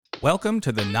Welcome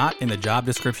to the Not in the Job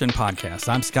Description podcast.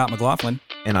 I'm Scott McLaughlin.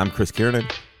 And I'm Chris Kiernan.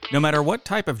 No matter what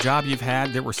type of job you've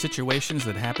had, there were situations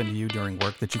that happened to you during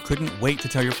work that you couldn't wait to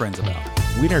tell your friends about.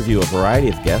 We interview a variety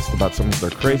of guests about some of their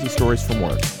crazy stories from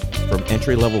work, from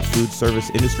entry-level food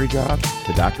service industry jobs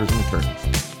to doctors and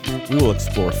attorneys. We will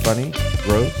explore funny,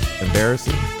 gross,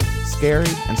 embarrassing, scary,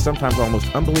 and sometimes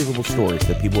almost unbelievable stories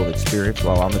that people have experienced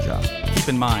while on the job. Keep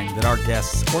in mind that our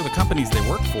guests or the companies they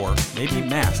work for may be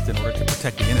masked in order to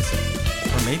protect the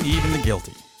innocent, or maybe even the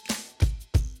guilty.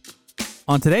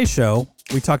 On today's show,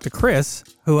 we talk to Chris,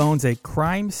 who owns a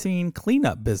crime scene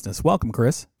cleanup business. Welcome,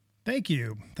 Chris. Thank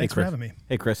you. Thanks for having me.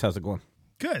 Hey, Chris, how's it going?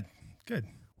 Good.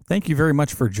 Thank you very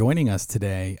much for joining us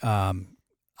today.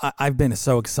 I've been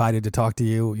so excited to talk to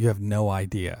you. You have no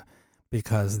idea,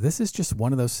 because this is just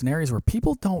one of those scenarios where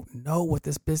people don't know what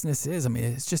this business is. I mean,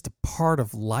 it's just a part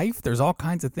of life. There's all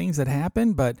kinds of things that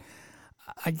happen, but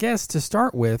I guess to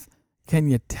start with, can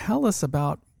you tell us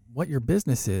about what your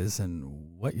business is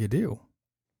and what you do?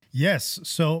 Yes.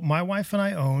 So my wife and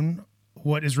I own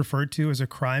what is referred to as a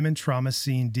crime and trauma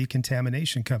scene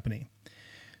decontamination company.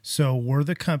 So we're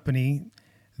the company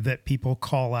that people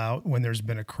call out when there's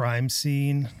been a crime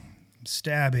scene,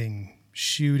 stabbing,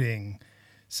 shooting,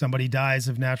 somebody dies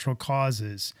of natural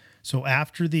causes. So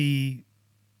after the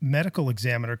medical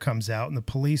examiner comes out and the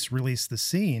police release the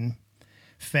scene,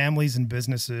 families and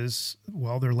businesses,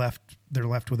 well, they're left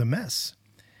with a mess.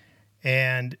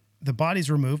 And the body's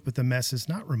removed, but the mess is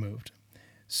not removed.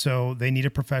 So they need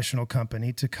a professional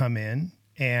company to come in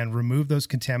and remove those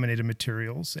contaminated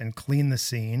materials and clean the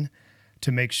scene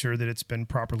to make sure that it's been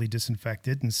properly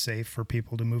disinfected and safe for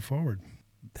people to move forward.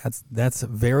 That's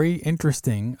very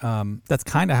interesting. That's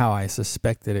kind of how I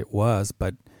suspected it was,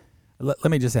 but let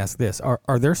me just ask this.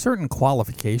 Are there certain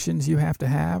qualifications you have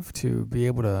to be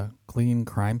able to clean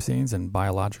crime scenes and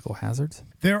biological hazards?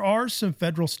 There are some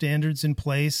federal standards in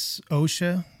place.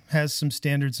 OSHA has some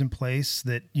standards in place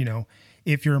that,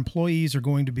 if your employees are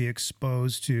going to be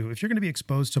exposed to, if you're going to be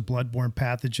exposed to bloodborne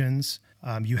pathogens,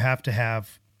 you have to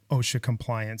have OSHA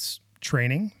compliance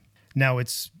training. Now,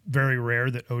 it's very rare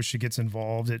that OSHA gets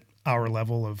involved at our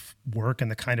level of work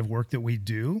and the kind of work that we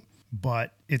do,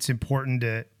 but it's important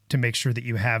to make sure that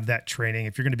you have that training.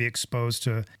 If you're going to be exposed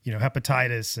to,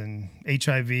 hepatitis and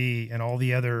HIV and all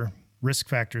the other risk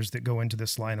factors that go into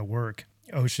this line of work,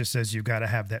 OSHA says you've got to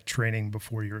have that training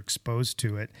before you're exposed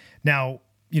to it. Now,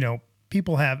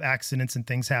 people have accidents and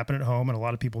things happen at home, and a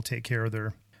lot of people take care of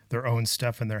their own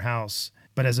stuff in their house.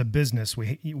 But as a business,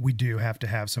 we do have to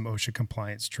have some OSHA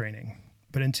compliance training.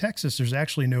 But in Texas, there's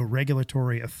actually no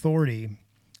regulatory authority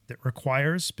that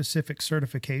requires specific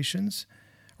certifications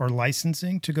or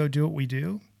licensing to go do what we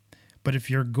do. But if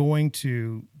you're going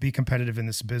to be competitive in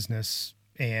this business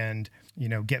and,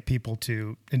 get people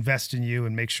to invest in you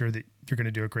and make sure that you're going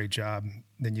to do a great job,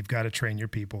 then you've got to train your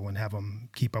people and have them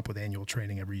keep up with annual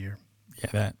training every year.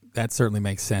 Yeah, that certainly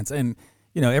makes sense. And,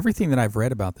 everything that I've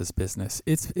read about this business,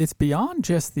 it's beyond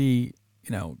just the,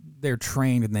 they're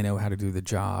trained and they know how to do the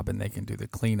job and they can do the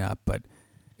cleanup. But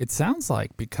it sounds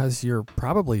like because you're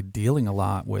probably dealing a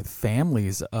lot with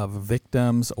families of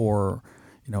victims or,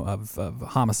 of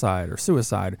homicide or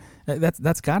suicide,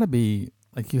 that's got to be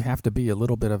like you have to be a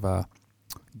little bit of a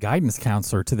guidance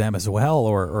counselor to them as well,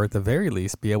 or at the very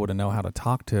least be able to know how to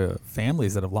talk to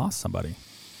families that have lost somebody.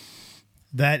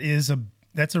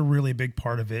 That's a really big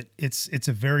part of it. It's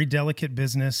a very delicate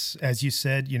business. As you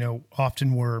said,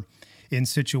 often we're in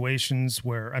situations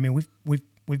where,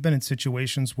 we've been in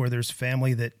situations where there's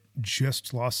family that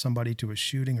just lost somebody to a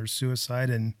shooting or suicide,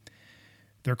 and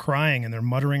they're crying and they're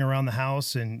muttering around the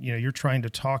house, and you're trying to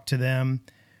talk to them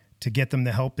to get them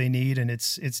the help they need, and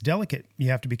it's delicate. You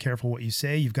have to be careful what you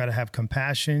say. You've got to have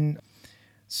compassion.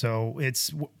 So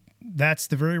that's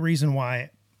the very reason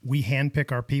why we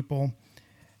handpick our people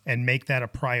and make that a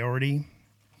priority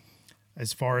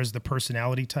as far as the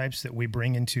personality types that we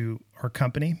bring into our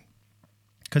company,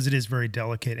 because it is very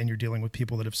delicate and you're dealing with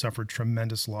people that have suffered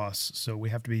tremendous loss. So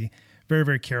we have to be very,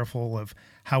 very careful of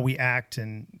how we act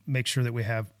and make sure that we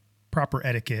have proper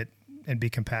etiquette and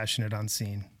be compassionate on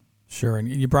scene. Sure. And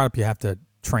you brought up you have to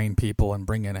train people and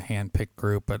bring in a hand-picked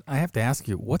group, but I have to ask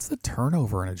you, what's the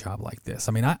turnover in a job like this?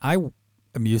 I mean, I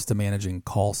am used to managing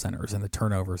call centers and the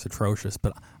turnover is atrocious,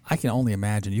 but I can only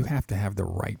imagine you have to have the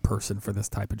right person for this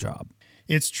type of job.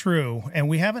 It's true. And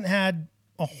we haven't had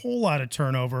a whole lot of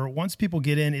turnover. Once people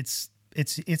get in, it's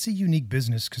a unique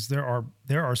business because there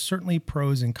are certainly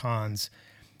pros and cons.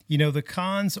 The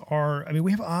cons are,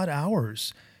 we have odd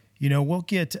hours. We'll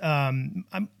get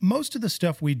most of the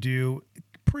stuff we do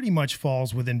pretty much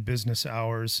falls within business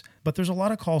hours, but there's a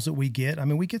lot of calls that we get. I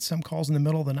mean, we get some calls in the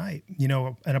middle of the night,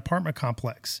 an apartment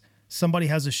complex. Somebody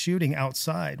has a shooting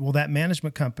outside. Well, that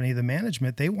management company, the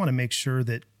management, they want to make sure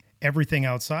that everything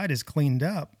outside is cleaned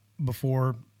up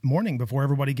before morning, before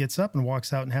everybody gets up and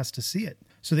walks out and has to see it.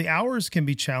 So the hours can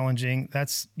be challenging.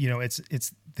 That's,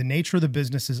 it's the nature of the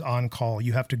business is on call.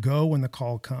 You have to go when the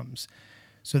call comes.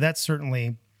 So that's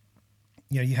certainly,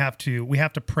 we have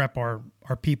to prep our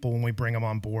people when we bring them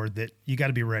on board that you got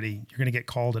to be ready. You're going to get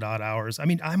called at odd hours. I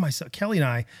mean, Kelly and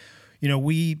I,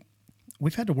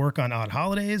 we've had to work on odd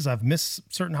holidays. I've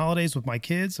missed certain holidays with my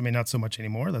kids. I mean, not so much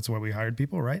anymore. That's why we hired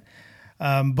people, right?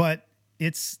 But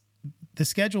the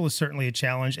schedule is certainly a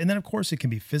challenge. And then, of course, it can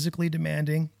be physically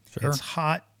demanding. Sure. It's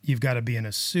hot. You've got to be in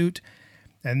a suit.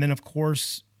 And then, of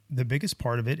course, the biggest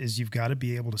part of it is you've got to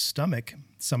be able to stomach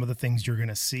some of the things you're going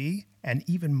to see, and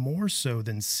even more so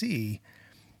than see.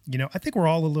 I think we're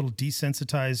all a little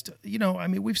desensitized. I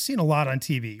mean, we've seen a lot on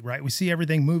TV, right? We see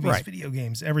everything, movies, right. Video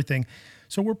games, everything.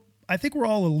 So I think we're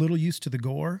all a little used to the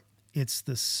gore. It's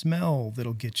the smell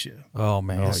that'll get you. Oh,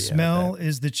 man. The smell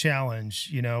is the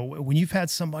challenge. When you've had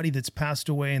somebody that's passed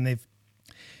away and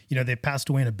they've passed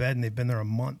away in a bed and they've been there a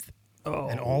month. Oh.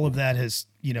 And all of that has,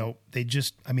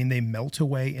 they melt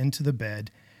away into the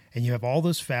bed, and you have all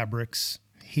those fabrics,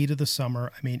 heat of the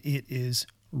summer. I mean, it is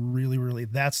really, really,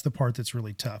 that's the part that's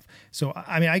really tough. So,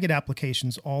 I mean, I get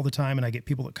applications all the time, and I get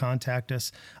people that contact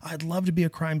us. I'd love to be a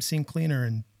crime scene cleaner.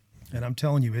 And I'm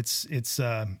telling you,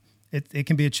 it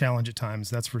can be a challenge at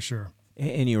times. That's for sure.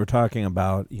 And you were talking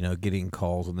about, getting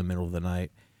calls in the middle of the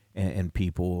night and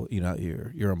people,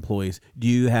 your employees. Do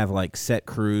you have like set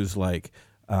crews, like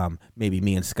maybe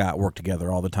me and Scott work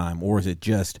together all the time? Or is it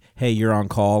just, hey, you're on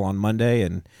call on Monday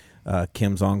and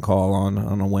Kim's on call on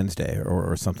a Wednesday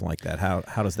or something like that?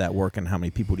 How does that work, and how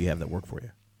many people do you have that work for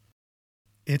you?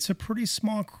 It's a pretty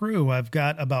small crew. I've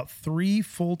got about 3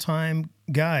 full-time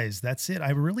guys. That's it. I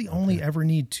really only ever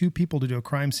need 2 people to do a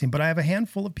crime scene, but I have a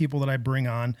handful of people that I bring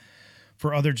on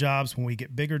for other jobs when we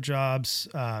get bigger jobs.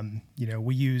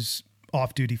 We use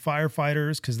off-duty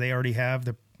firefighters because they already have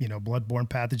the, bloodborne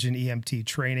pathogen EMT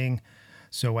training.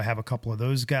 So I have a couple of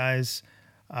those guys.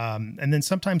 And then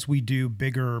sometimes we do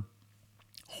bigger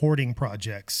hoarding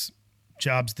projects,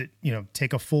 jobs that,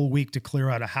 take a full week to clear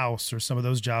out a house, or some of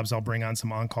those jobs I'll bring on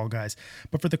some on-call guys.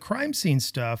 But for the crime scene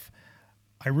stuff,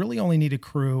 I really only need a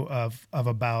crew of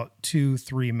about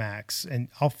 2-3 max, and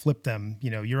I'll flip them.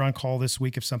 You're on call this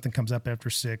week if something comes up after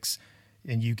 6,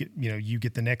 and you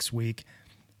get the next week.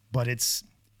 But it's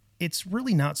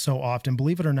really not so often.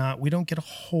 Believe it or not, we don't get a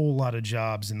whole lot of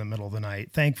jobs in the middle of the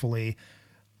night. Thankfully,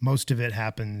 most of it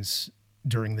happens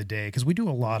during the day because we do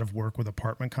a lot of work with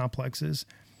apartment complexes.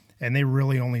 And they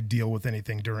really only deal with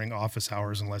anything during office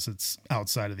hours unless it's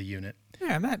outside of the unit.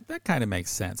 Yeah, and that kind of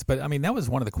makes sense. But, I mean, that was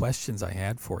one of the questions I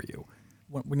had for you.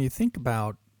 When you think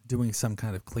about doing some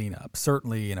kind of cleanup,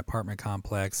 certainly an apartment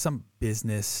complex, some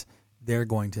business, they're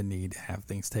going to need to have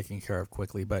things taken care of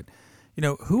quickly. But,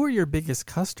 who are your biggest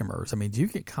customers? I mean, do you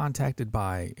get contacted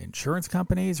by insurance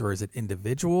companies, or is it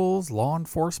individuals, law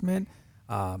enforcement,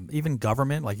 even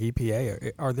government like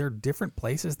EPA? Are there different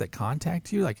places that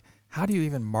contact you? Like, how do you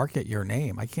even market your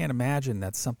name? I can't imagine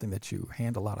that's something that you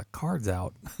hand a lot of cards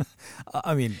out.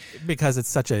 I mean, because it's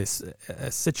such a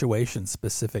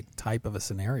situation-specific type of a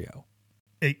scenario.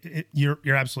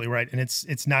 You're absolutely right, and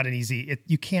it's not an easy.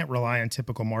 You can't rely on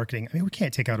typical marketing. I mean, we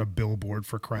can't take out a billboard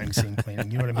for crime scene cleaning.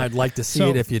 You know what I mean? I'd like to see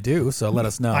it if you do. So let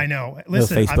us know. I know.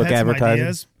 Listen, no Facebook I've had advertising.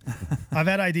 Ideas. I've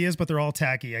had ideas, but they're all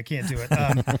tacky. I can't do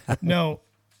it. No,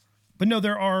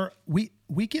 there are. We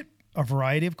get a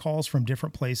variety of calls from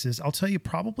different places. I'll tell you,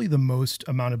 probably the most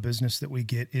amount of business that we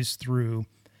get is through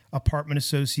apartment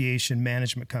association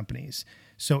management companies.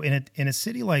 So in a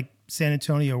city like San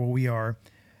Antonio, where we are,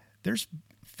 there's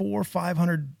 400 or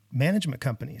 500 management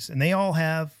companies, and they all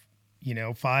have,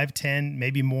 5, 10,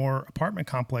 maybe more apartment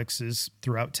complexes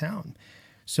throughout town.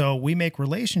 So we make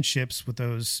relationships with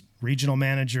those regional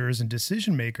managers and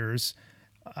decision makers.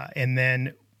 And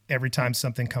then every time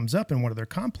something comes up in one of their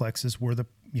complexes, we're the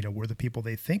people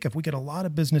they think of. We get a lot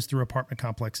of business through apartment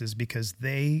complexes because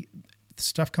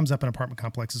stuff comes up in apartment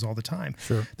complexes all the time.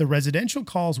 Sure. The residential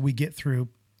calls we get through,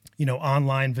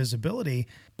 online visibility.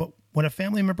 But when a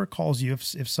family member calls you,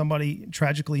 if somebody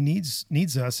tragically needs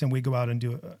us and we go out and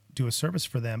do a service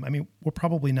for them, I mean, we're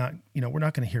probably not, we're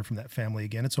not going to hear from that family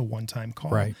again. It's a one-time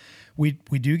call. Right. We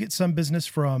do get some business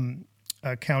from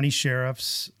county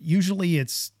sheriffs. Usually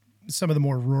it's some of the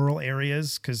more rural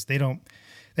areas because they don't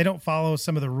they don't follow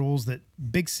some of the rules that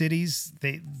big cities,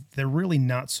 they're really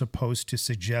not supposed to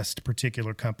suggest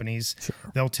particular companies. Sure.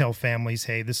 They'll tell families,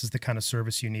 hey, this is the kind of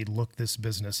service you need. Look this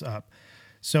business up.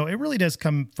 So it really does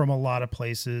come from a lot of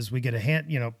places. We get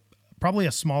probably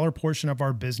a smaller portion of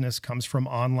our business comes from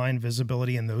online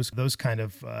visibility and those kind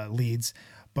of leads.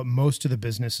 But most of the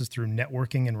business is through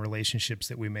networking and relationships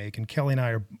that we make. And Kelly and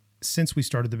I since we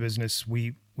started the business,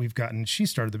 she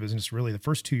started the business really the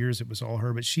first 2 years, it was all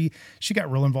her, but she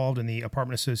got real involved in the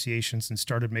apartment associations and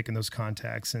started making those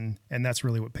contacts. And that's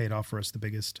really what paid off for us the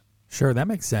biggest. Sure, that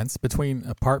makes sense. Between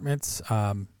apartments,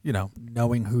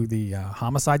 knowing who the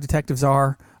homicide detectives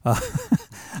are,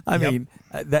 I mean,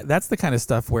 that's the kind of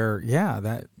stuff where,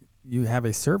 that you have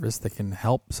a service that can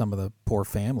help some of the poor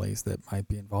families that might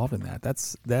be involved in that.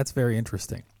 That's very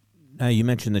interesting. Now, you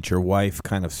mentioned that your wife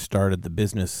kind of started the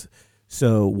business.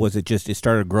 So was it just it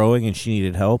started growing and she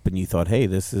needed help and you thought, hey,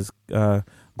 this is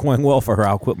going well for her,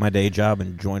 I'll quit my day job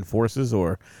and join forces?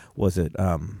 Or was it,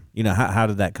 how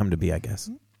did that come to be, I guess?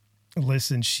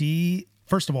 Listen,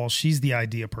 first of all, she's the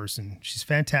idea person. She's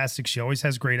fantastic. She always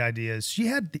has great ideas. She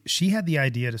had the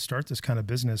idea to start this kind of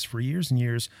business for years and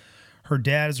years. Her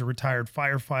dad is a retired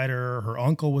firefighter. Her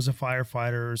uncle was a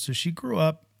firefighter. So she grew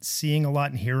up seeing a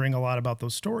lot and hearing a lot about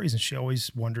those stories. And she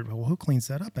always wondered, well, who cleans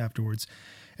that up afterwards?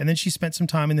 And then she spent some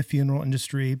time in the funeral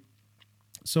industry.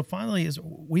 So finally,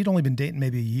 we'd only been dating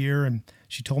maybe a year, and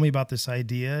she told me about this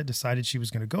idea, decided she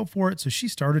was going to go for it. So she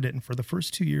started it. And for the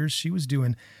first 2 years, she was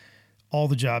doing all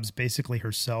the jobs basically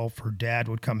herself. Her dad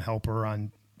would come help her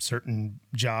on certain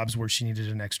jobs where she needed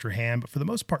an extra hand. But for the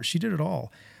most part, she did it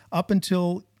all up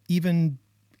until even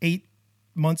 8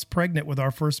 months pregnant with our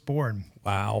firstborn.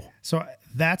 Wow. So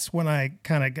that's when I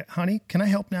kind of got, honey, can I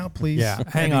help now, please? Yeah.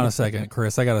 Hang on a second,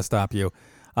 Chris. I got to stop you.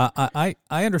 I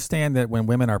understand that when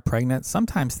women are pregnant,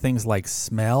 sometimes things like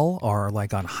smell are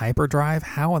like on hyperdrive.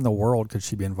 How in the world could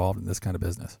she be involved in this kind of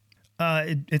business?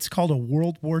 It's called a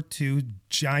World War II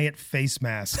giant face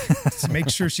mask to make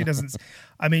sure she doesn't.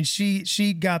 I mean,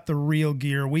 she got the real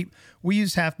gear. We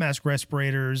use half mask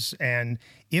respirators, and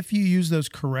if you use those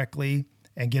correctly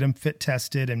and get them fit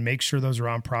tested and make sure those are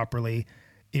on properly,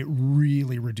 it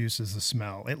really reduces the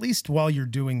smell, at least while you're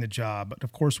doing the job. But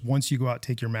of course, once you go out,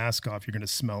 take your mask off, you're going to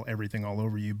smell everything all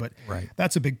over you. But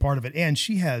That's a big part of it. And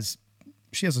she has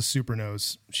a super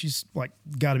nose. She's like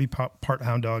got to be part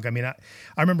hound dog. I mean, I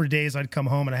remember days I'd come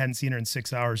home and I hadn't seen her in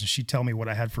 6 hours and she'd tell me what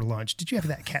I had for lunch. Did you have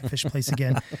that catfish place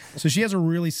again? So she has a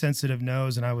really sensitive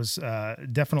nose, and I was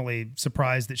definitely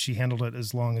surprised that she handled it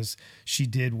as long as she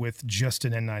did with just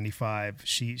an N95.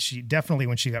 She definitely,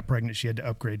 when she got pregnant, she had to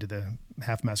upgrade to the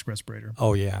half mask respirator.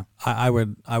 Oh yeah. I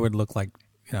would look like,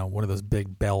 one of those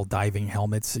big Bell diving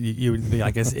helmets. You would be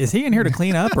like, is he in here to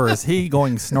clean up, or is he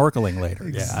going snorkeling later?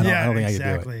 Yeah, I don't think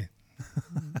exactly. I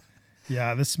could do it.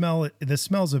 Yeah, the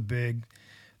smell's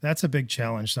that's a big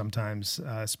challenge sometimes,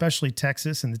 especially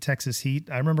Texas and the Texas heat.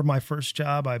 I remember my first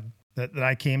job that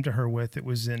I came to her with. It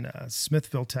was in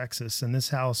Smithville, Texas, and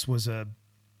this house was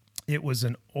it was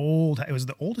the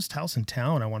oldest house in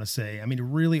town, I want to say. I mean,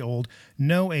 really old,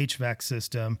 no HVAC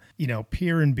system,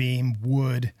 pier and beam,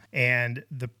 wood. And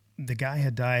the guy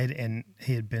had died and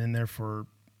he had been in there for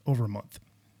over a month.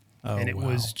 Oh, and it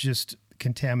was just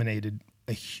contaminated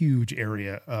a huge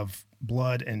area of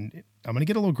blood. And I'm going to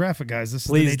get a little graphic, guys. This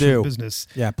is the nature of business.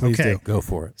 Yeah, please do. Go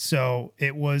for it. So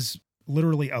it was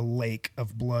literally a lake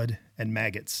of blood and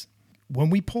maggots. When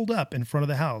we pulled up in front of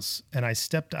the house and I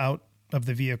stepped out of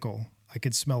the vehicle, I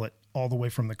could smell it all the way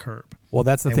from the curb. Well,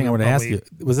 that's the thing I want to ask you.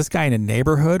 Was this guy in a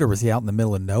neighborhood or was he out in the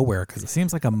middle of nowhere? Because it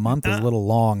seems like a month is a little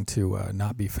long to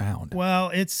not be found. Well,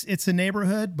 it's a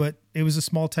neighborhood, but it was a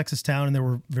small Texas town and there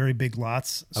were very big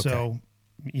lots. Okay. So,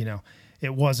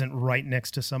 it wasn't right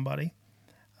next to somebody.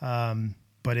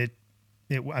 But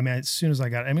as soon as I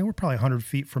got, we're probably 100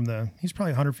 feet he's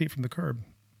probably 100 feet from the curb,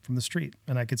 from the street.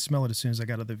 And I could smell it as soon as I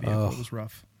got out of the vehicle. It was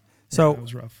rough. So it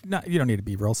was rough. No, you don't need to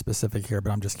be real specific here,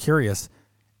 but I'm just curious.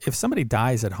 If somebody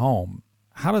dies at home,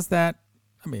 how does that,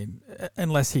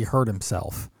 unless he hurt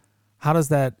himself, how does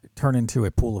that turn into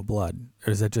a pool of blood?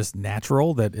 Or is it just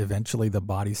natural that eventually the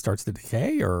body starts to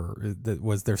decay, or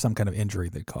was there some kind of injury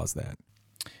that caused that?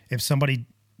 If somebody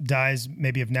dies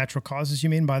maybe of natural causes, you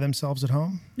mean, by themselves at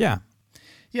home? Yeah.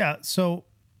 Yeah. So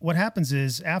what happens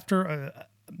is after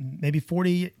maybe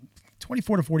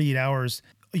 24 to 48 hours,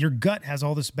 your gut has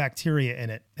all this bacteria in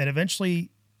it, and eventually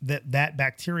that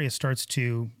bacteria starts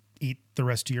to eat the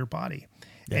rest of your body.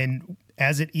 Yeah. And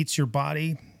as it eats your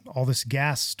body, all this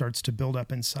gas starts to build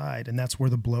up inside, and that's where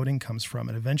the bloating comes from.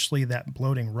 And eventually that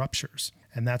bloating ruptures,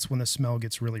 and that's when the smell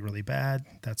gets really, really bad.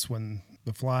 That's when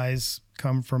the flies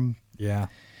come from. Yeah.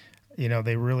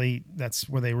 that's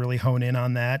where they really hone in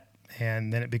on that.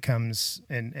 And then it becomes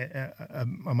a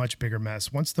much bigger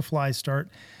mess. Once the flies start,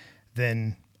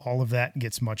 then all of that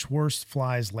gets much worse.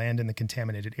 Flies land in the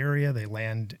contaminated area. They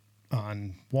land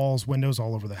on walls, windows,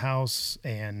 all over the house,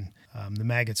 and the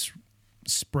maggots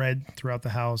spread throughout the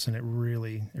house, and it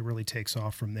really takes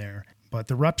off from there. But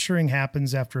the rupturing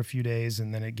happens after a few days,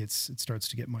 and then it starts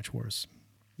to get much worse.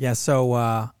 Yeah, so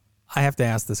I have to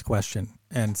ask this question,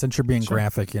 and since you're being Sure.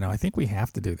 graphic, I think we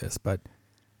have to do this. But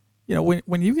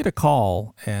when you get a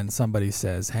call and somebody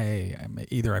says, "Hey,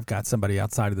 either I've got somebody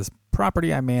outside of this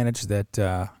property I manage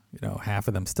that half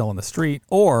of them still in the street,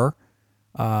 or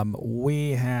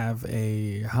we have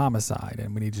a homicide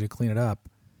and we need you to clean it up."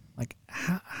 Like,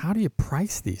 how do you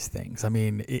price these things? I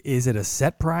mean, is it a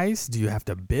set price? Do you have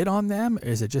to bid on them?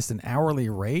 Is it just an hourly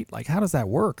rate? Like, how does that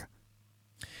work?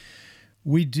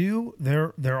 We do.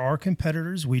 There are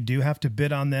competitors. We do have to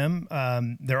bid on them.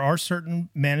 There are certain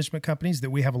management companies that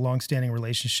we have a longstanding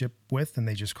relationship with, and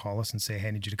they just call us and say, "Hey,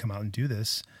 I need you to come out and do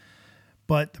this."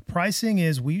 But the pricing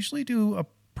is, we usually do a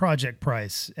project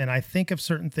price. And I think of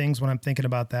certain things when I'm thinking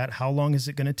about that. How long is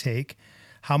it going to take?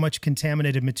 How much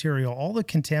contaminated material? All the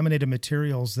contaminated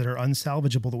materials that are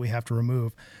unsalvageable that we have to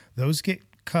remove, those get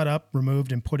cut up,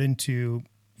 removed, and put into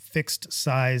fixed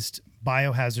sized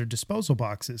biohazard disposal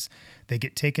boxes. They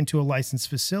get taken to a licensed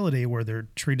facility where they're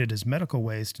treated as medical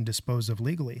waste and disposed of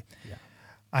legally. Yeah.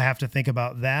 I have to think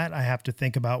about that. I have to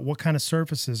think about what kind of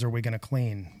surfaces are we going to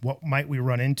clean? What might we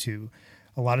run into?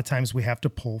 A lot of times we have to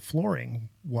pull flooring.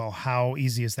 Well, how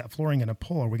easy is that flooring going to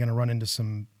pull? Are we going to run into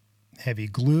some heavy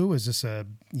glue? Is this a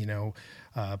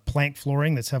plank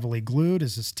flooring that's heavily glued?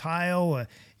 Is this tile?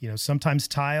 Sometimes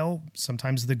tile,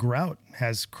 sometimes the grout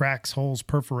has cracks, holes,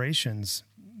 perforations.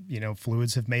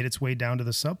 Fluids have made its way down to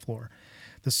the subfloor.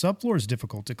 The subfloor is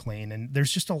difficult to clean, and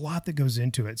there's just a lot that goes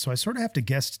into it. So I sort of have to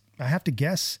guess. I have to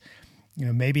guess,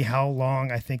 maybe how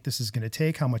long I think this is going to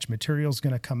take, how much material is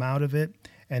going to come out of it,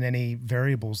 and any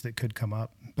variables that could come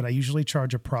up. But I usually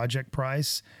charge a project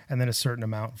price and then a certain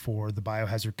amount for the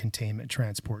biohazard containment,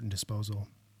 transport, and disposal.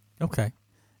 Okay.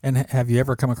 And have you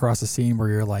ever come across a scene where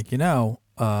you're like,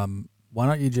 why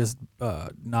don't you just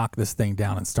knock this thing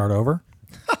down and start over?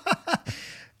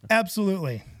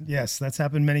 Absolutely. Yes, that's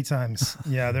happened many times.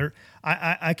 Yeah,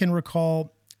 I can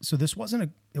recall. So this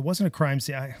wasn't a crime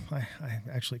scene. I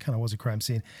actually kind of was a crime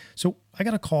scene. So I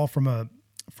got a call from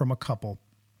a couple.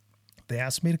 They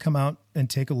asked me to come out and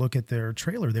take a look at their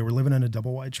trailer. They were living in a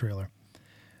double wide trailer.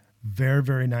 Very,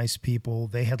 very nice people.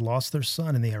 They had lost their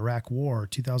son in the Iraq War,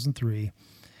 2003.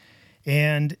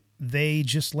 And they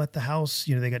just let the house,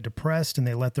 they got depressed and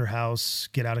they let their house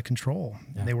get out of control.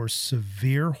 Yeah. They were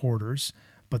severe hoarders,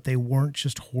 but they weren't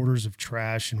just hoarders of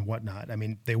trash and whatnot. I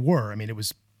mean, they were. I mean, it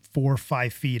was 4 or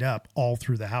 5 feet up all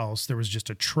through the house. There was just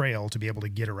a trail to be able to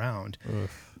get around. Ugh.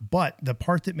 But the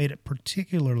part that made it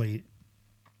particularly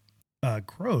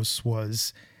gross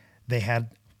was they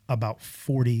had about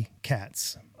 40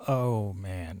 cats. Oh,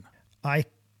 man. I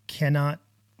can't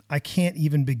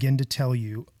even begin to tell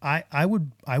you. I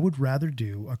would rather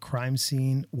do a crime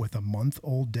scene with a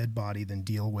month-old dead body than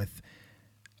deal with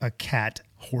a cat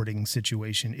hoarding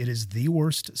situation. It is the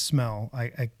worst smell.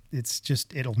 It's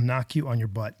just, it'll knock you on your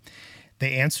butt.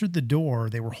 They answered the door.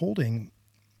 They were holding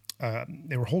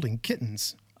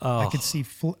kittens. Oh.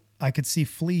 I could see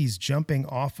fleas jumping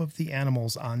off of the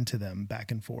animals onto them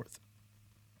back and forth.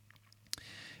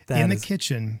 That in the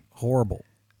kitchen, horrible.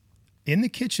 In the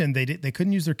kitchen, they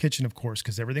couldn't use their kitchen, of course,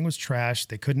 because everything was trashed.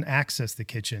 They couldn't access the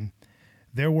kitchen.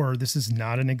 There were, this is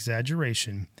not an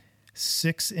exaggeration,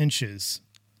 6 inches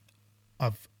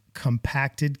of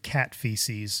compacted cat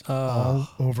feces all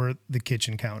over the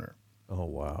kitchen counter. Oh,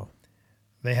 wow.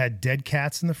 They had dead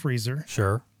cats in the freezer.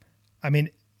 Sure. I mean,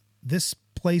 this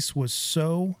place was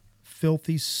so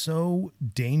filthy, so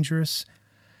dangerous.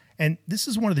 And this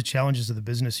is one of the challenges of the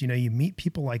business. You meet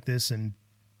people like this and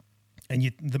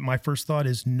my first thought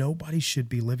is nobody should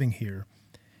be living here.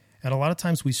 And a lot of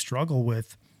times we struggle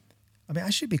with, I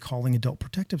should be calling Adult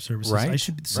Protective Services. Right.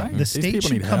 The state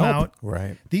should come out.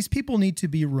 Right. These people need to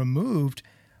be removed.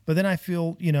 But then I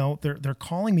feel, they're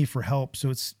calling me for help. So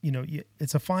it's,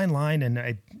 it's a fine line.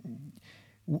 And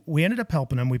we ended up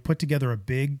helping them. We put together a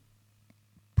big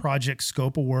project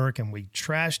scope of work and we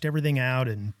trashed everything out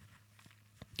and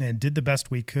did the best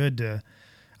we could to,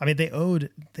 they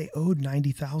owed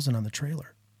 $90,000 on the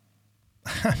trailer.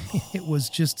 It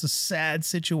was just a sad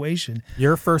situation.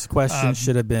 Your first question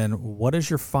should have been, what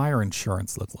does your fire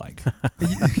insurance look like?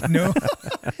 No,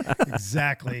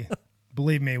 exactly.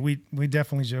 Believe me, we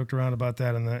definitely joked around about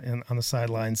that on the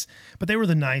sidelines. But they were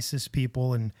the nicest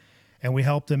people, and And we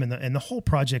helped him, and the whole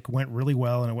project went really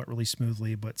well, and it went really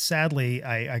smoothly. But sadly,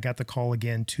 I got the call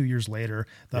again 2 years later.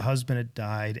 The husband had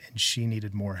died, and she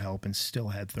needed more help, and still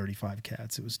had 35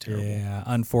 cats. It was terrible. Yeah,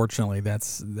 unfortunately,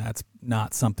 that's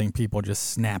not something people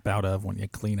just snap out of when you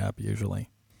clean up usually.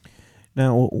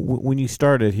 Now, when you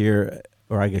started here,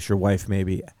 or I guess your wife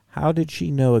maybe, how did she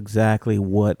know exactly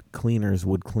what cleaners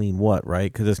would clean what,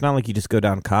 right? Because it's not like you just go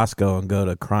down Costco and go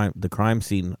to the crime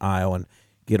scene aisle and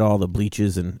get all the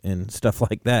bleaches and stuff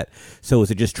like that. So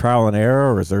is it just trial and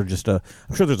error, or is there just I'm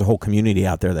sure there's a whole community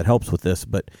out there that helps with this,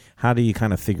 but how do you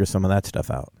kind of figure some of that stuff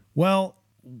out? Well,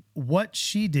 what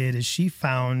she did is she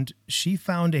found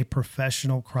a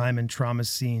professional crime and trauma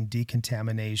scene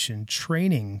decontamination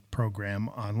training program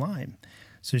online.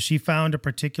 So she found a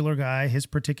particular guy, his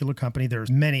particular company. There's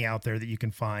many out there that you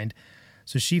can find.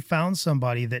 So she found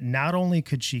somebody that not only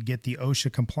could she get the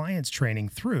OSHA compliance training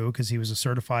through, because he was a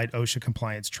certified OSHA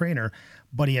compliance trainer,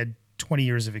 but he had 20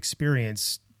 years of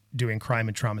experience doing crime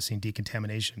and trauma scene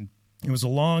decontamination. It was a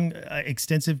long,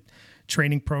 extensive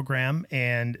training program,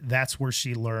 and that's where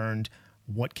she learned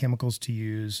what chemicals to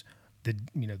use, the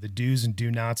do's and do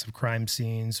nots of crime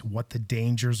scenes, what the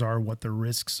dangers are, what the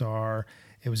risks are.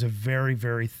 It was a very,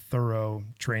 very thorough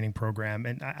training program.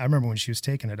 And I remember when she was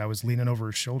taking it, I was leaning over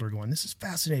her shoulder going, "This is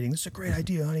fascinating. This is a great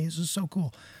idea, honey. This is so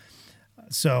cool."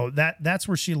 So that's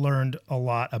where she learned a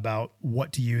lot about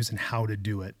what to use and how to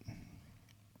do it.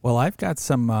 Well, I've got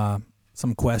some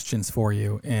questions for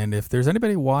you. And if there's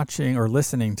anybody watching or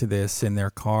listening to this in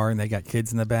their car and they got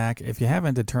kids in the back, if you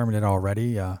haven't determined it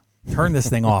already, turn this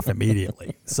thing off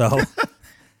immediately. So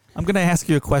I'm going to ask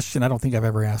you a question I don't think I've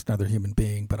ever asked another human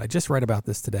being, but I just read about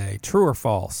this today. True or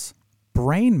false?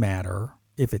 Brain matter,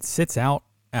 if it sits out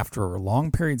after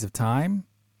long periods of time,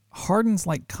 hardens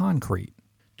like concrete.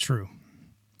 True.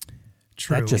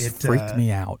 That just freaked me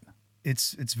out.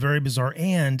 It's very bizarre.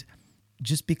 And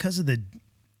just because of the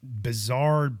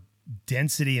bizarre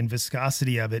density and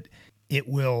viscosity of it, it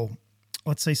will,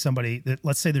 let's say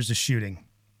there's a shooting,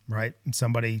 right? And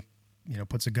somebody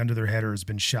puts a gun to their head or has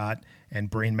been shot and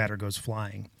brain matter goes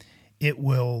flying. It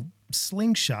will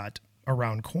slingshot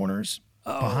around corners,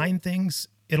 behind things.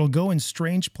 It'll go in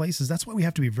strange places. That's why we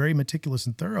have to be very meticulous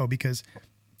and thorough, because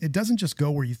it doesn't just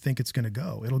go where you think it's going to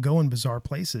go. It'll go in bizarre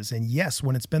places. And yes,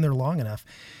 when it's been there long enough,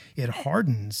 it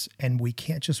hardens and we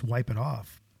can't just wipe it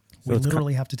off. So we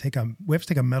literally have to take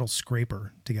a metal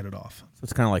scraper to get it off. So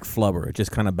it's kind of like flubber. It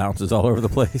just kind of bounces all over the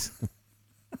place.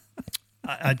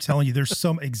 I'm telling you,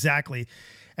 exactly.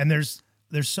 And there's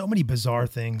so many bizarre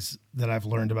things that I've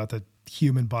learned about the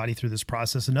human body through this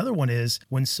process. Another one is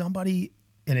when somebody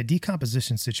in a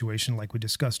decomposition situation, like we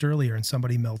discussed earlier, and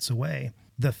somebody melts away,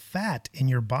 the fat in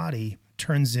your body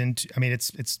turns into,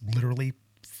 it's literally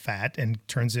fat and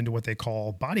turns into what they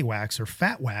call body wax or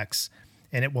fat wax,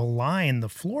 and it will line the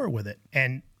floor with it.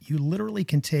 And you literally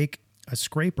can take a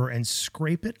scraper and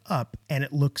scrape it up, and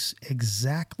it looks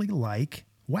exactly like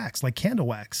wax, like candle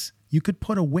wax. You could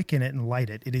put a wick in it and light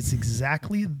it. That's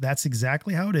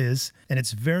exactly how it is. And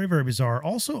it's very, very bizarre.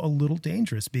 Also a little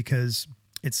dangerous because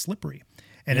it's slippery.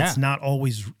 And it's not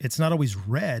always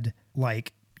red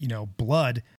like,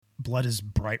 blood. Blood is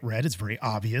bright red. It's very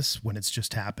obvious when it's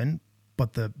just happened.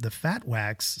 But the fat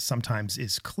wax sometimes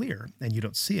is clear and you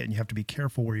don't see it, and you have to be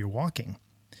careful where you're walking.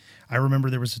 I remember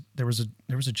there was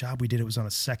a job we did. It was on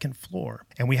a second floor,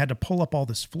 and we had to pull up all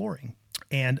this flooring.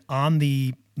 And on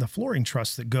the flooring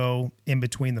trusses that go in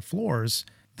between the floors,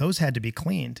 those had to be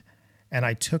cleaned. And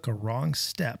I took a wrong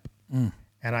step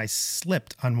and I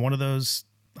slipped on one of those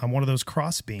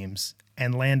cross beams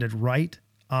and landed right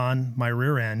on my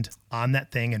rear end on that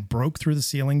thing and broke through the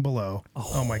ceiling below.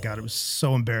 Oh my God, it was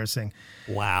so embarrassing.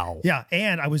 Wow. Yeah,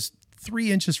 and I was 3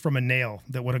 inches from a nail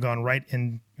that would have gone right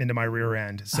into my rear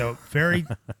end. So very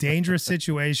dangerous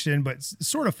situation, but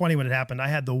sort of funny when it happened. I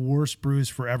had the worst bruise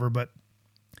forever, but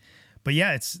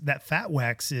yeah, it's that fat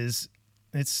wax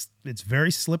it's very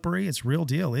slippery. It's real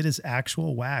deal. It is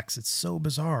actual wax. It's so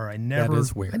bizarre. That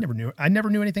is weird. I never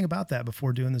knew anything about that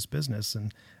before doing this business.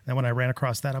 And then when I ran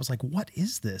across that, I was like, what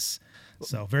is this?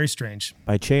 So very strange.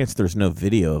 By chance, there's no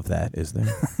video of that, is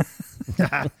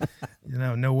there?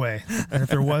 No way. And if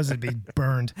there was, it'd be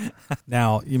burned.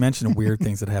 Now, you mentioned weird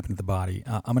things that happen to the body.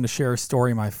 I'm going to share a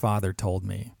story my father told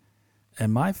me.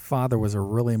 And my father was a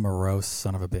really morose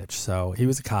son of a bitch. So he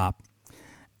was a cop.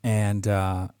 And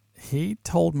he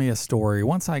told me a story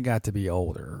once I got to be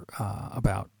older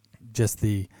about just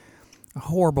the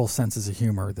horrible senses of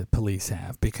humor that police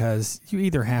have, because you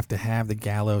either have to have the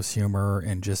gallows humor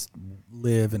and just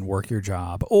live and work your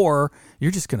job, or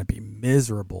you're just going to be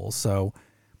miserable. So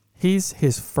his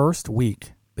first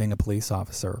week being a police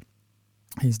officer,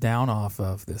 he's down off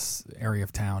of this area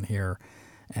of town here,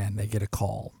 and they get a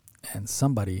call, and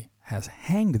somebody has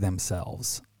hanged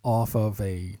themselves off of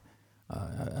a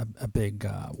big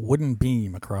wooden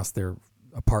beam across their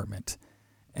apartment.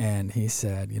 And he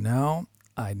said,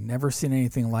 I'd never seen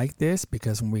anything like this,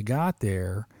 because when we got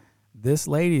there, this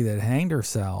lady that hanged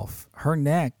herself, her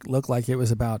neck looked like it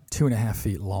was about 2.5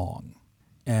 feet long.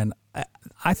 And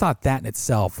I thought that in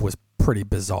itself was pretty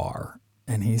bizarre.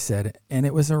 And he said, and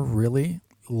it was a really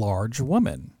large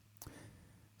woman.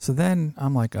 So then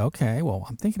I'm like, okay, well,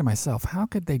 I'm thinking to myself, how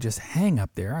could they just hang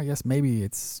up there? I guess maybe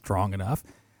it's strong enough.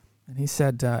 And he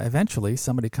said, eventually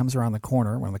somebody comes around the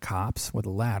corner, one of the cops, with a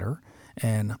ladder,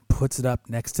 and puts it up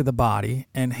next to the body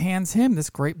and hands him this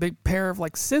great big pair of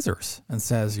scissors and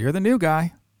says, you're the new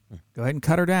guy. Go ahead and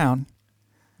cut her down.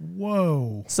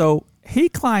 Whoa. So he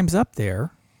climbs up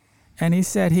there, and he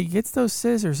said he gets those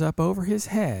scissors up over his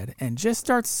head and just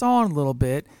starts sawing a little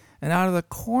bit, and out of the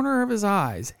corner of his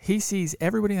eyes, he sees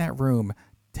everybody in that room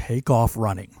take off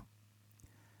running.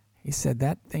 He said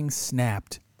that thing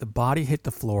snapped, the body hit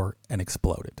the floor, and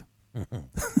exploded.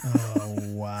 Oh,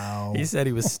 wow. He said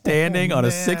he was standing on a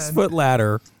 6-foot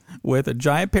ladder with a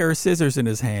giant pair of scissors in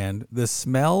his hand. The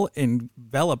smell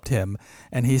enveloped him,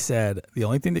 and he said the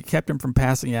only thing that kept him from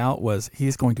passing out was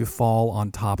he's going to fall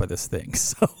on top of this thing.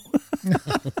 So,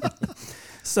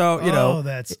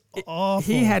 that's awful.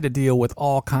 He had to deal with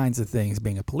all kinds of things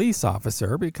being a police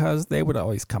officer, because they would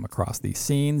always come across these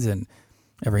scenes, and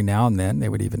every now and then they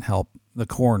would even help the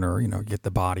coroner, get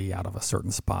the body out of a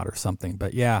certain spot or something.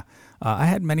 But yeah, I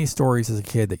had many stories as a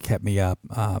kid that kept me up.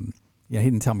 He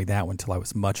didn't tell me that one until I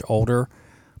was much older.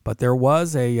 But there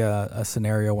was a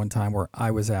scenario one time where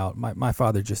I was out. My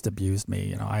father just abused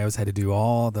me. I always had to do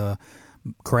all the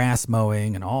grass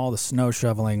mowing and all the snow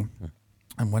shoveling.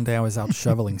 And one day I was out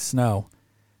shoveling snow,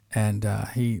 and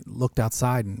he looked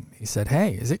outside and he said,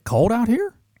 "Hey, is it cold out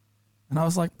here?" And I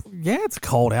was like, "Yeah, it's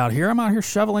cold out here. I'm out here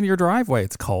shoveling your driveway.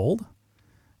 It's cold."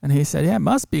 And he said, "Yeah, it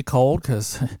must be cold,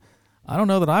 because I don't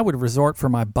know that I would resort for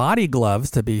my body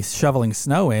gloves to be shoveling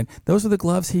snow in. Those are the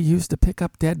gloves he used to pick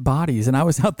up dead bodies, and I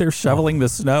was out there shoveling the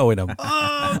snow in them."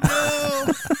 Oh,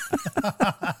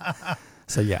 no.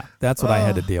 So yeah, that's what I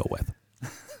had to deal with.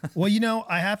 Well,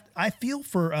 I feel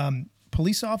for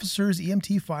police officers,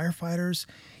 EMT firefighters,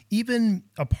 even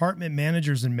apartment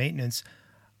managers and maintenance.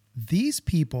 These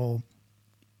people,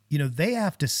 they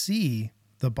have to see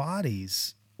the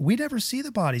bodies. We never see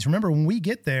the bodies. Remember, when we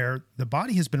get there, the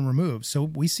body has been removed. So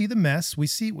we see the mess. We've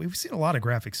seen a lot of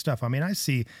graphic stuff. I mean, I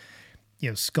see,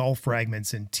 skull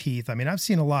fragments and teeth. I mean, I've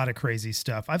seen a lot of crazy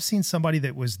stuff. I've seen somebody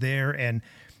that was there, and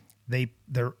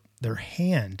their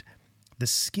hand, the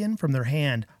skin from their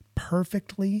hand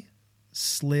perfectly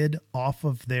slid off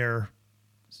of their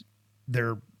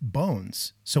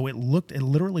bones. So it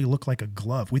literally looked like a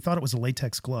glove. We thought it was a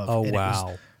latex glove. Oh, and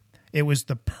wow. It was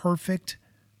the perfect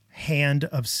hand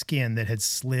of skin that had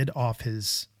slid off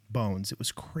his bones. It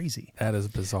was crazy. That is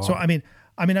bizarre. So, I mean,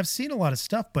 I've seen a lot of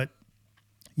stuff, but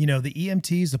the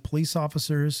EMTs, the police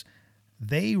officers,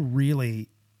 they really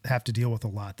have to deal with a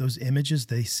lot. Those images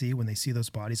they see when they see those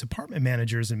bodies, apartment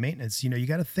managers and maintenance, you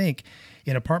got to think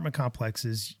in apartment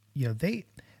complexes,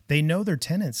 they know their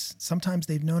tenants. Sometimes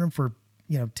they've known them for,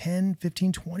 10,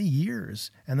 15, 20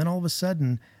 years. And then all of a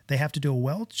sudden they have to do a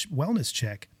wellness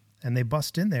check, and they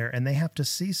bust in there, and they have to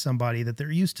see somebody that they're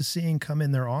used to seeing come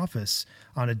in their office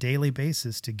on a daily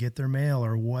basis to get their mail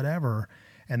or whatever.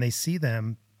 And they see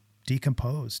them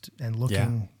decomposed and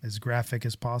looking as graphic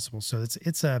as possible. So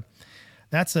that's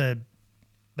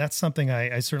something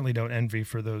I certainly don't envy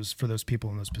for those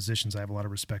people in those positions. I have a lot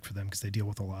of respect for them because they deal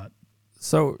with a lot.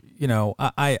 So,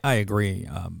 I agree.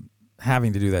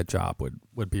 Having to do that job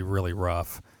would be really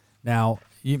rough. Now,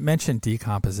 you mentioned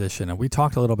decomposition, and we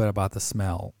talked a little bit about the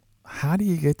smell. How do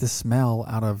you get the smell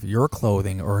out of your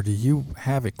clothing, or do you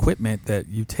have equipment that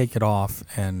you take it off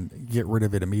and get rid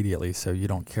of it immediately so you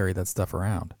don't carry that stuff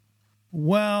around?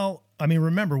 Well, I mean,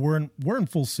 remember, we're in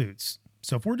full suits.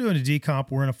 So if we're doing a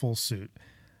decomp, we're in a full suit.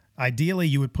 Ideally,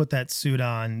 you would put that suit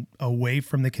on away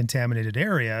from the contaminated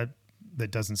area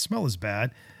that doesn't smell as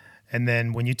bad. And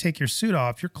then when you take your suit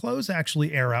off, your clothes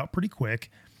actually air out pretty quick.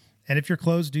 And if your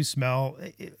clothes do smell,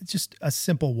 just a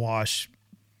simple wash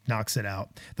knocks it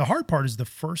out. The hard part is the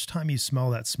first time you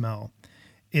smell that smell.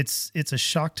 It's a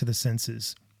shock to the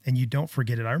senses, and you don't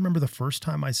forget it. I remember the first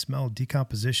time I smelled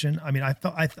decomposition. I mean,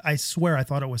 I swear I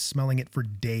thought I was smelling it for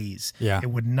days. Yeah.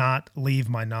 It would not leave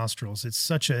my nostrils. It's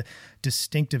such a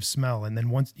distinctive smell. And then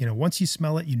once you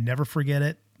smell it, you never forget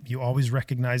it. You always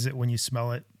recognize it when you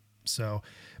smell it. So,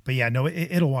 but yeah, no,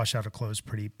 it'll wash out of clothes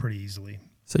pretty easily.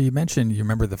 So you mentioned you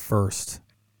remember the first.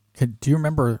 Do you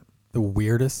remember the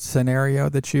weirdest scenario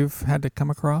that you've had to come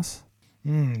across?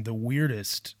 The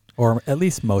weirdest. Or at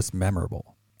least most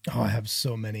memorable? Oh, I have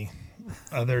so many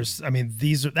others. I mean,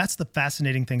 that's the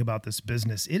fascinating thing about this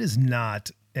business. It is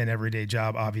not an everyday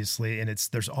job, obviously, and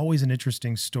there's always an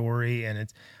interesting story, and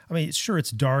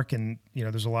it's dark, and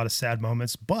there's a lot of sad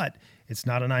moments, but it's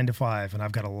not a 9 to 5, and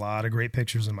I've got a lot of great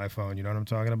pictures in my phone. You know what I'm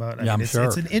talking about? I'm sure.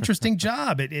 It's an interesting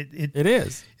job. It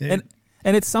is.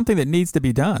 And it's something that needs to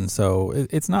be done. So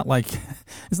it's not like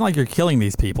you're killing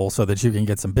these people so that you can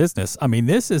get some business. I mean,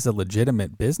 this is a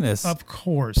legitimate business. Of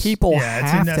course. People have to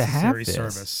have this. It's a necessary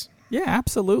service. Yeah,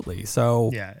 absolutely. So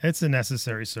yeah, it's a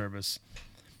necessary service.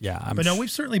 Yeah. But no,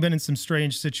 we've certainly been in some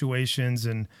strange situations.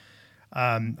 And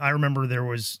I remember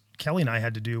Kelly and I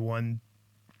had to do one.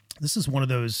 This is one of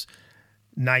those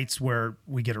nights where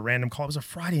we get a random call. It was a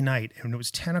Friday night, and it was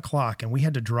 10 o'clock, and we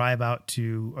had to drive out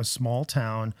to a small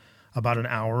town about an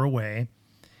hour away.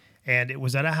 And it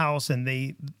was at a house, and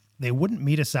they wouldn't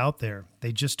meet us out there.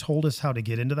 They just told us how to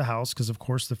get into the house because, of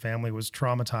course, the family was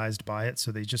traumatized by it.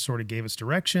 So they just sort of gave us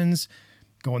directions.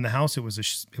 Go in the house. It was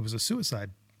a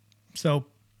suicide. So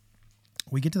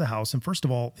we get to the house, and first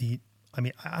of all,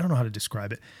 I don't know how to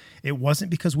describe it. It wasn't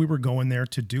because we were going there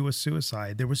to do a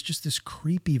suicide. There was just this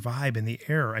creepy vibe in the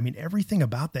air. I mean, everything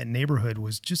about that neighborhood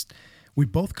was just, we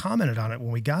both commented on it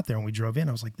when we got there and we drove in.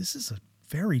 I was like, this is a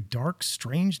very dark,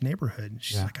 strange neighborhood. And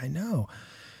she's like, I know.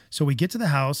 So we get to the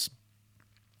house,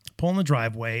 pull in the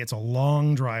driveway. It's a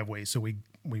long driveway. So we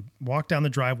walk down the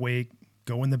driveway,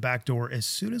 go in the back door. As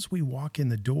soon as we walk in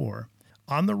the door,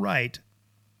 on the right,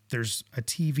 there's a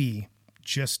TV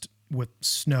just with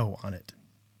snow on it.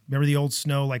 Remember the old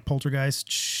snow, like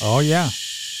Poltergeist? Oh, yeah.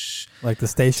 Like the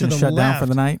station shut down for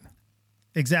the night?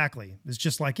 Exactly. It's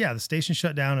just like, the station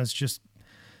shut down. It's just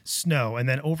snow. And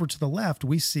then over to the left,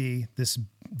 we see this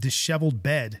disheveled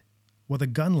bed with a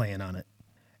gun laying on it.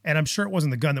 And I'm sure it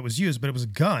wasn't the gun that was used, but it was a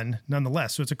gun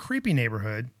nonetheless. So it's a creepy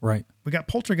neighborhood. Right. We got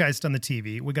Poltergeist on the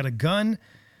TV. We got a gun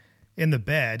in the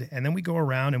bed. And then we go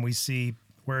around and we see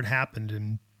where it happened.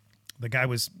 And the guy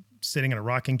was sitting in a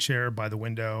rocking chair by the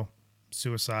window,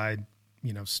 suicide,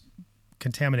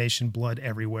 contamination, blood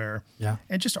everywhere. Yeah.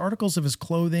 And just articles of his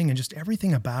clothing and just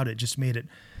everything about it just made it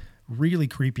really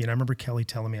creepy. And I remember Kelly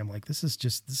telling me, I'm like,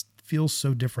 this feels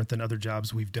so different than other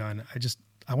jobs we've done.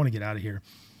 I want to get out of here.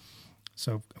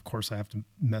 So of course I have to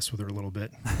mess with her a little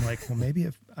bit. I'm like, well, maybe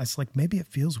it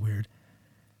feels weird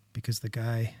because the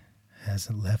guy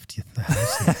hasn't left the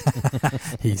house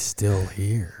yet. He's still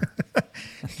here.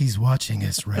 He's watching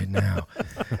us right now.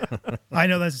 I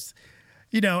know that's,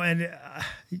 and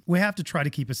we have to try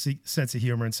to keep a sense of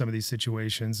humor in some of these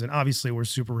situations. And obviously we're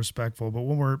super respectful, but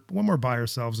when we're by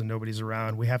ourselves and nobody's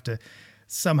around, we have to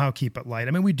somehow keep it light.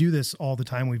 I mean, we do this all the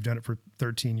time. We've done it for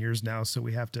 13 years now. So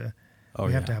we have to,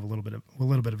 have to have a little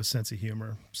bit of a sense of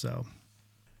humor. So,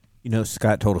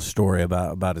 Scott told a story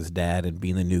about his dad and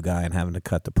being the new guy and having to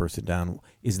cut the person down.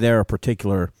 Is there a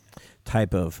particular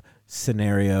type of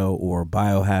scenario or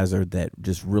biohazard that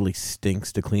just really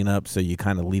stinks to clean up, so you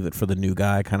kind of leave it for the new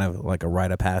guy, kind of like a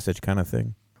rite of passage kind of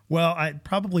thing? Well,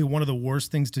 probably one of the worst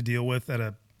things to deal with at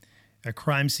a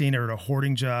crime scene or at a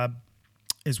hoarding job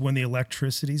is when the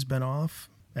electricity's been off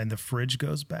and the fridge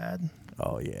goes bad.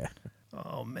 Oh, yeah.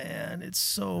 Oh, man, it's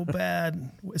so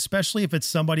bad, especially if it's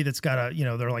somebody that's got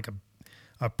they're like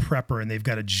a prepper and they've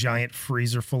got a giant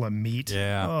freezer full of meat.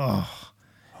 Yeah.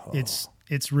 Oh.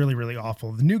 It's really, really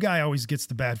awful. The new guy always gets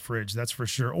the bad fridge, that's for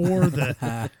sure. Or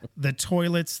the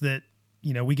toilets that,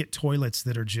 we get toilets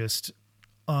that are just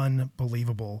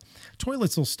unbelievable.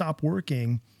 Toilets will stop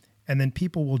working and then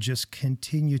people will just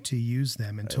continue to use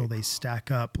them until they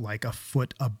stack up like a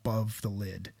foot above the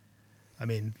lid. I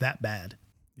mean, that bad.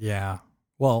 Yeah.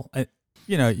 Well,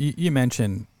 you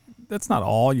mentioned that's not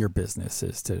all your business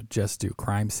is to just do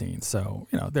crime scenes. So,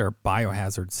 there are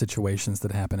biohazard situations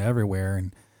that happen everywhere.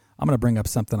 And I'm going to bring up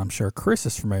something I'm sure Chris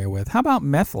is familiar with. How about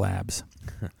meth labs?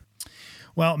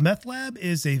 Well, meth lab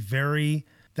is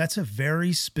that's a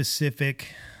very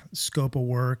specific scope of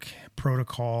work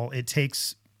protocol. It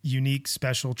takes unique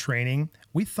special training.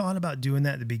 We thought about doing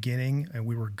that at the beginning and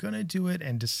we were going to do it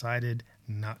and decided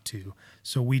not to.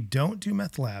 So we don't do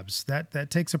meth labs. That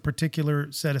takes a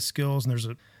particular set of skills, and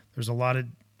there's a lot of,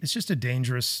 it's just a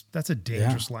dangerous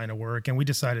line of work, and we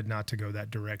decided not to go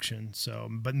that direction. So,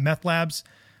 but meth labs,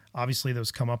 obviously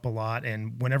those come up a lot,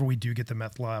 and whenever we do get the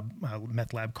meth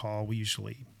lab call, we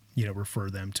usually refer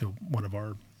them to one of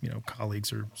our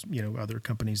colleagues or other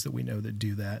companies that we know that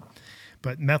do that.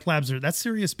 But meth labs that's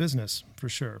serious business for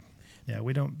sure. Yeah,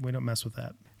 we don't mess with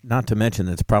that. Not to mention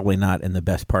it's probably not in the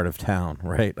best part of town,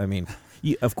 right? I mean,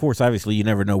 of course, obviously, you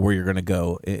never know where you're going to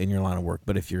go in your line of work.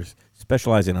 But if you're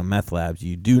specializing on meth labs,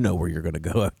 you do know where you're going to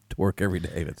go to work every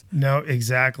day. No,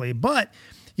 exactly. But,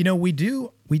 we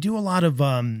do a lot of,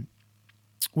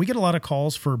 we get a lot of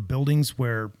calls for buildings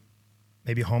where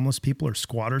maybe homeless people or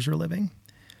squatters are living.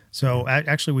 So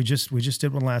actually, we just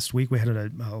did one last week. We had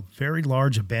a very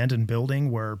large abandoned building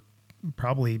where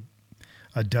probably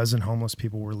a dozen homeless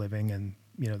people were living, and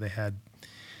they had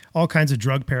all kinds of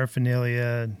drug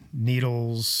paraphernalia,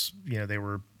 needles. They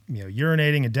were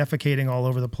urinating and defecating all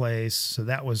over the place. So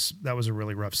that was a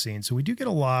really rough scene. So we do get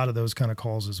a lot of those kind of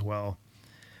calls as well.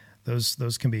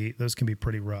 Those can be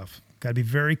pretty rough. Got to be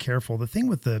very careful. The thing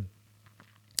with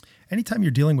anytime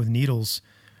you're dealing with needles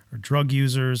or drug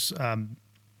users,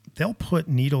 they'll put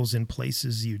needles in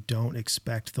places you don't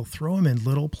expect. They'll throw them in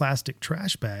little plastic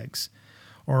trash bags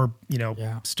or,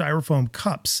 styrofoam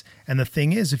cups. And the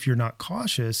thing is, if you're not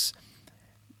cautious,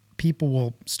 people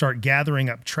will start gathering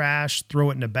up trash,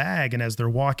 throw it in a bag. And as they're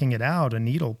walking it out, a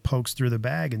needle pokes through the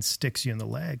bag and sticks you in the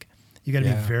leg. You got to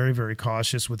be very, very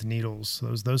cautious with needles.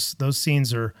 Those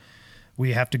scenes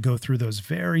we have to go through those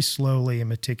very slowly and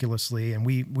meticulously. And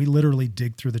we literally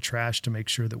dig through the trash to make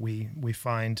sure that we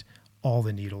find all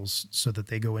the needles so that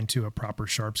they go into a proper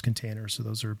sharps container. So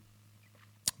those are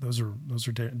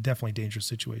definitely dangerous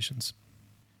situations.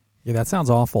 Yeah, that sounds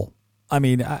awful. I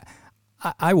mean,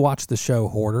 I watched the show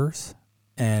Hoarders,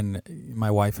 and my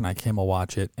wife and Kim will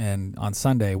watch it. And on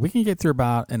Sunday, we can get through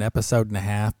about an episode and a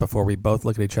half before we both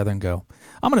look at each other and go,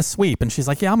 I'm going to sweep. And she's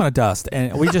like, yeah, I'm going to dust.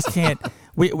 And we just can't,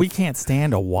 we can't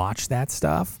stand to watch that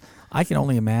stuff. I can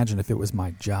only imagine if it was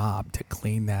my job to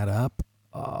clean that up.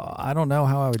 I don't know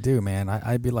how I would do, man.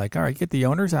 I'd be like, all right, get the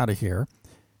owners out of here,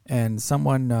 and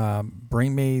someone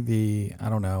bring me the,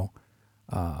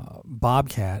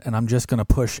 Bobcat, and I'm just going to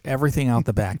push everything out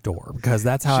the back door, because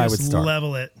that's how I would start.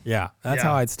 Level it. Yeah, that's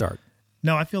how I'd start.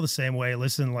 No, I feel the same way.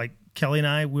 Listen, like Kelly and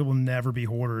I, we will never be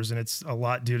hoarders, and it's a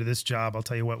lot due to this job. I'll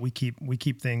tell you what, we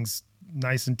keep things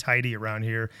nice and tidy around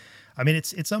here. I mean,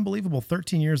 it's unbelievable.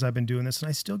 13 years I've been doing this, and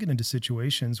I still get into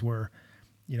situations where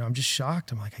I'm just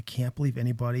shocked. I'm like, I can't believe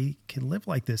anybody can live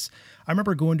like this. I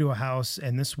remember going to a house,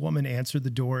 and this woman answered the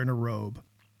door in a robe,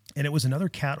 and it was another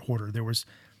cat hoarder. There was,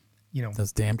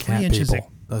 those damn cat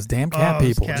people. Those damn cat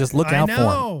people. Just look out for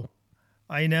them.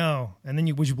 I know. And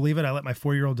then would you believe it? I let my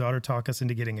 4-year-old daughter talk us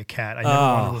into getting a cat. I never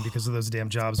wanted one because of those damn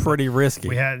jobs. Pretty risky.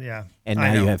 We had, And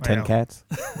now you have 10 cats?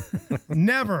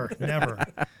 Never.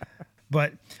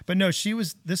 But no, she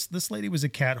was this lady was a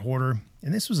cat hoarder,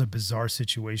 and this was a bizarre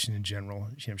situation in general.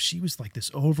 She was like this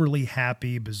overly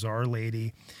happy, bizarre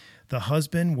lady. The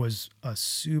husband was a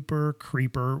super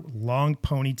creeper, long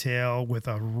ponytail with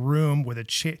a room with a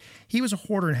chair. He was a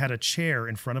hoarder and had a chair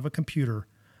in front of a computer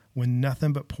with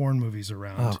nothing but porn movies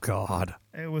around. Oh God.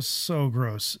 It was so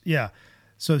gross. Yeah.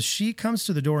 So she comes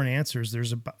to the door and answers.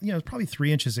 There's about, probably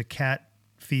 3 inches of cat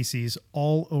feces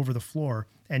all over the floor.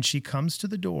 And she comes to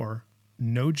the door,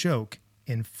 no joke,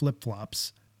 in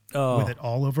flip-flops with it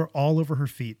all over her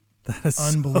feet. That is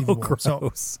unbelievable. So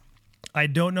gross. I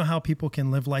don't know how people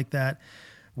can live like that.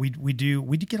 We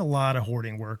get a lot of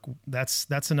hoarding work.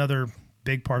 That's another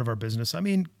big part of our business. I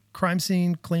mean, crime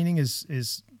scene cleaning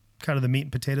is kind of the meat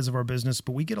and potatoes of our business,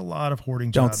 but we get a lot of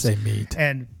hoarding jobs. Don't say meat.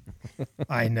 And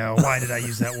I know. Why did I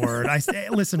use that word?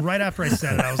 Listen, right after I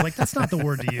said it, I was like, that's not the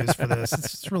word to use for this.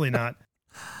 It's really not.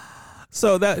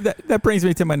 So that brings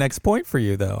me to my next point for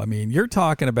you, though. I mean, you're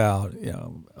talking about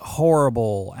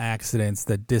horrible accidents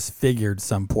that disfigured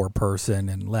some poor person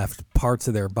and left parts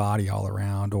of their body all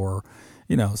around, or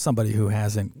somebody who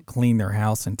hasn't cleaned their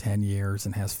house in 10 years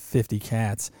and has 50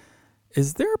 cats.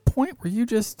 Is there a point where you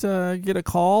just get a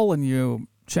call and you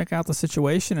check out the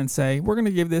situation and say, we're going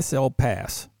to give this a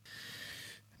pass?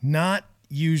 Not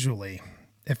usually.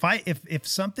 If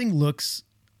something looks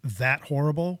that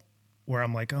horrible, where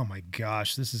I'm like, oh my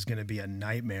gosh, this is going to be a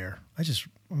nightmare. I'm just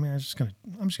going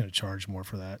to charge more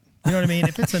for that. You know what I mean?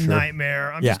 If it's a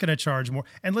nightmare, I'm just going to charge more.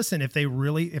 And listen, if they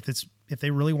really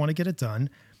want to get it done,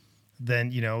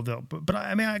 then, but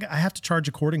I mean, I have to charge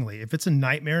accordingly. If it's a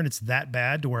nightmare and it's that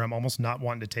bad to where I'm almost not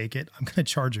wanting to take it, I'm going to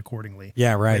charge accordingly.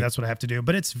 Yeah. Right. I mean, that's what I have to do.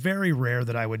 But it's very rare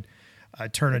that I would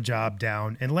turn a job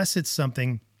down unless it's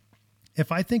something. If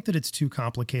I think that it's too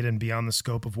complicated and beyond the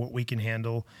scope of what we can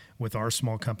handle with our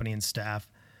small company and staff,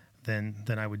 then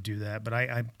I would do that. But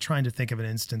I'm trying to think of an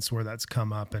instance where that's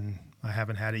come up, and I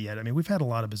haven't had it yet. I mean, we've had a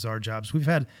lot of bizarre jobs. We've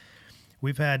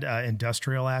had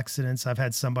industrial accidents. I've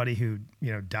had somebody who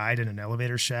died in an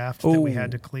elevator shaft that we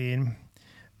had to clean.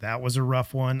 That was a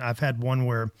rough one. I've had one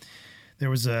where there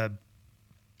was an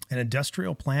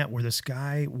industrial plant where this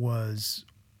guy was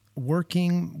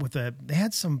working with they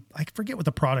had some, I forget what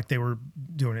the product they were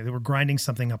doing. They were grinding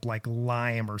something up like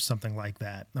lime or something like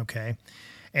that. Okay.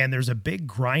 And there's a big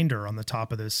grinder on the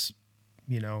top of this,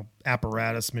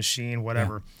 apparatus, machine,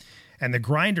 whatever. Yeah. And the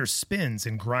grinder spins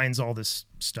and grinds all this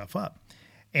stuff up.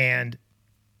 And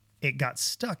it got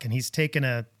stuck, and he's taken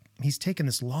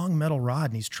this long metal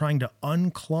rod and he's trying to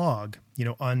unclog,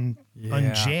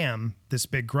 unjam this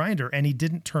big grinder. And he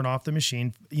didn't turn off the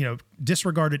machine,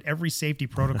 disregarded every safety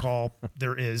protocol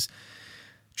there is,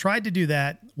 tried to do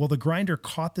that. Well, the grinder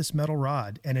caught this metal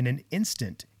rod, and in an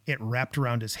instant it wrapped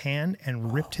around his hand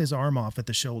and ripped his arm off at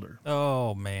the shoulder.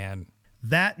 Oh man.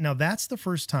 That's the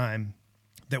first time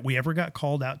that we ever got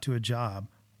called out to a job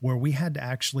where we had to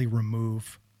actually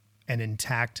remove an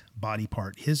intact body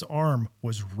part. His arm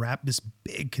was wrapped, this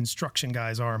big construction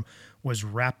guy's arm was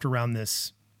wrapped around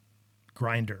this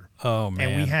grinder. Oh, man.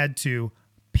 And we had to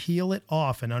peel it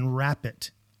off and unwrap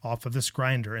it off of this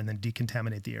grinder and then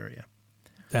decontaminate the area.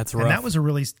 That's rough. And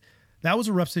that was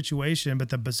a rough situation. But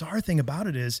the bizarre thing about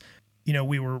it is,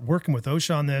 we were working with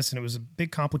OSHA on this, and it was a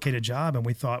big, complicated job. And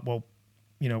we thought, well,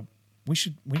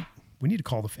 we need to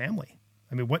call the family.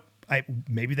 I mean,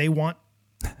 maybe they want,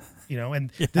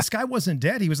 and this guy wasn't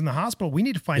dead. He was in the hospital. We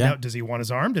need to find out, does he want his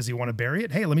arm? Does he want to bury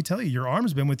it? Hey, let me tell you, your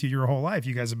arm's been with you your whole life.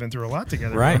 You guys have been through a lot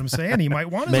together. Right. You know what I'm saying? He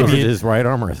might want his maybe arm. his right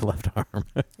arm or his left arm.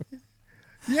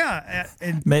 Yeah.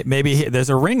 And maybe there's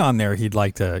a ring on there he'd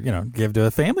like to, give to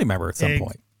a family member at some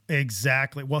point.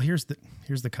 Exactly. Well, here's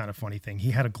the kind of funny thing.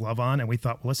 He had a glove on, and we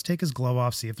thought, well, let's take his glove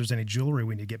off, see if there's any jewelry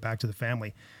we need to get back to the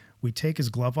family. We take his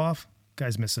glove off.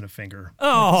 Guy's missing a finger.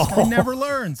 Oh, this guy never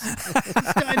learns.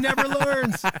 This guy never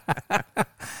learns.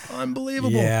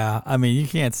 Unbelievable. Yeah. I mean, you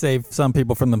can't save some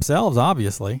people from themselves,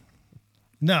 obviously.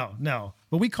 No.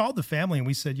 But we called the family and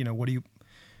we said, what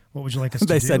would you like us to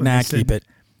do? They said, nah, keep it.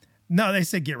 No, they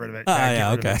said, get rid of it.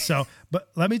 Okay. So, but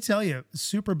let me tell you,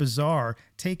 super bizarre,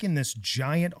 taking this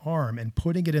giant arm and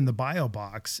putting it in the bio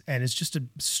box. And it's just a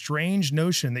strange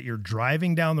notion that you're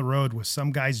driving down the road with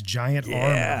some guy's giant arm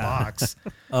in a box.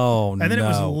 Oh, no. And then it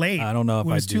was late. I don't know if it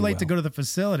was too late to go to the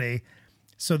facility.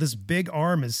 So this big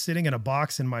arm is sitting in a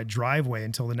box in my driveway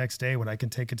until the next day when I can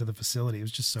take it to the facility. It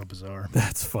was just so bizarre.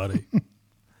 That's funny.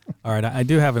 All right. I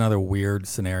do have another weird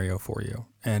scenario for you.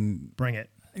 And bring it.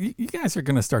 You guys are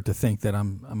going to start to think that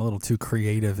I'm a little too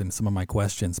creative in some of my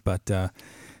questions, but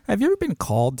have you ever been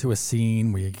called to a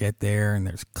scene where you get there and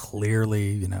there's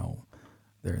clearly,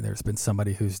 there's been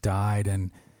somebody who's died,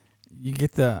 and you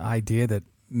get the idea that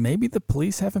maybe the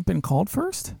police haven't been called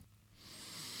first?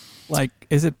 Like,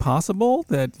 is it possible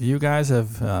that you guys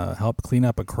have helped clean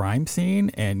up a crime scene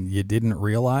and you didn't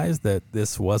realize that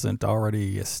this wasn't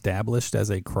already established as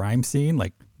a crime scene?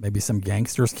 Like, maybe some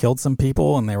gangsters killed some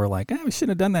people and they were like, we shouldn't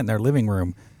have done that in their living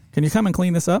room. Can you come and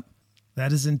clean this up?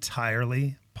 That is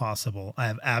entirely possible. I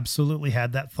have absolutely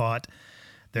had that thought.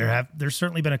 There's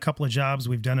certainly been a couple of jobs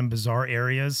we've done in bizarre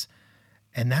areas.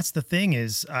 And that's the thing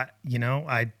is,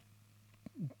 they're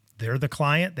the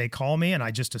client. They call me and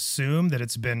I just assume that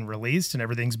it's been released and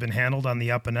everything's been handled on the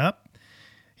up and up.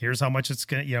 Here's how much it's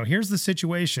going to, here's the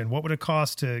situation. What would it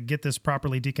cost to get this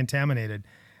properly decontaminated?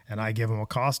 And I give them a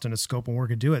cost and a scope and work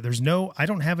to do it. I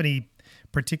don't have any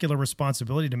particular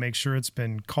responsibility to make sure it's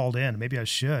been called in. Maybe I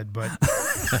should, but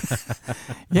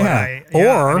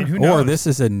or this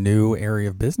is a new area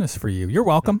of business for you. You're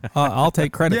welcome. I'll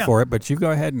take credit for it, but you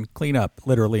go ahead and clean up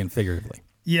literally and figuratively.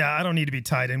 Yeah, I don't need to be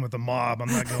tied in with the mob. I'm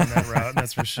not going that route.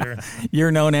 That's for sure.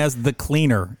 You're known as the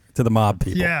cleaner to the mob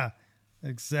people. Yeah,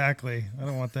 exactly. I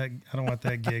don't want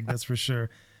that gig. That's for sure.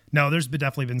 No, there's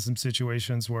definitely been some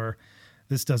situations where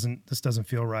this doesn't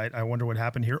feel right. I wonder what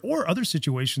happened here, or other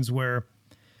situations where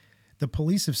the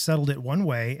police have settled it one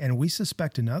way and we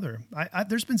suspect another.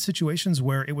 There's been situations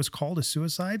where it was called a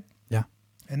suicide. Yeah,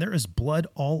 and there is blood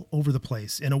all over the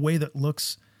place in a way that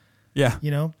looks. Yeah.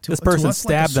 This person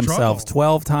stabbed themselves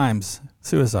 12 times.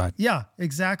 Suicide. Yeah,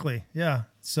 exactly. Yeah.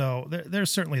 So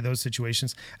there's certainly those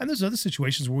situations. And there's other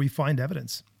situations where we find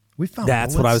evidence. We found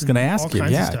That's what I was going to ask you.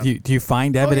 Yeah. Do you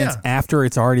find evidence after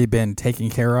it's already been taken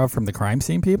care of from the crime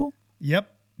scene people? Yep.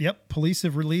 Police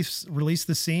have released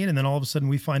the scene, and then all of a sudden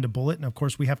we find a bullet. And of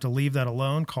course we have to leave that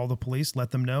alone, call the police,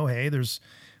 let them know, hey,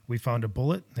 we found a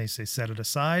bullet. They say, set it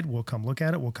aside. We'll come look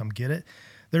at it. We'll come get it.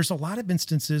 There's a lot of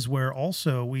instances where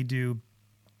also we do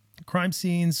crime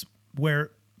scenes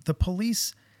where the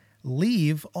police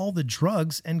leave all the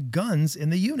drugs and guns in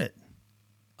the unit.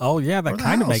 Oh, yeah, that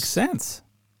kind of makes sense.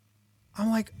 I'm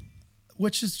like,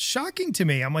 which is shocking to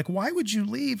me. I'm like, why would you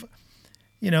leave?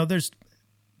 There's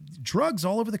drugs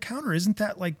all over the counter. Isn't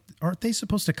that aren't they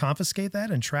supposed to confiscate that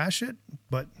and trash it?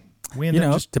 But we end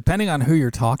up depending on who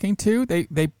you're talking to, they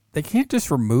they can't just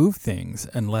remove things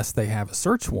unless they have a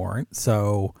search warrant.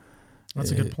 So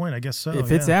that's a good point. I guess so.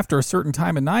 If it's after a certain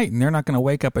time of night and they're not going to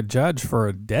wake up a judge for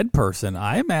a dead person,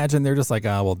 I imagine they're just like,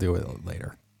 oh, we'll do it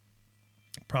later.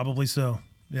 Probably so.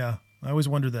 Yeah. I always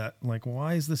wonder that. Like,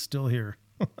 why is this still here?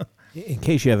 In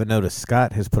case you haven't noticed,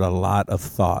 Scott has put a lot of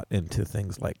thought into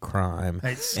things like crime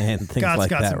and things like that, Scott's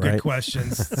got some right? good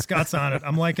questions. Scott's on it.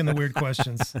 I'm liking the weird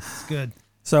questions. It's good.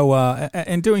 So,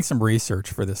 in doing some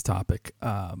research for this topic,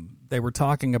 they were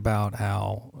talking about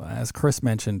how, as Chris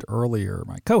mentioned earlier,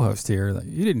 my co-host here, that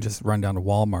you didn't just run down to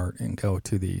Walmart and go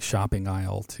to the shopping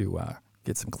aisle to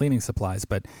get some cleaning supplies,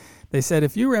 but they said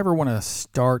if you ever want to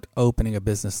start opening a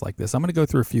business like this, I'm going to go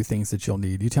through a few things that you'll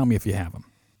need. You tell me if you have them.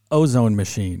 Ozone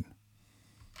machine.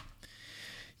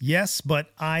 Yes,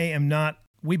 but I am not.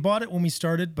 We bought it when we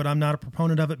started, but I'm not a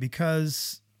proponent of it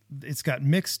because it's got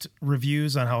mixed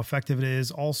reviews on how effective it is,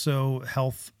 also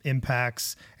health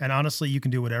impacts. And honestly, you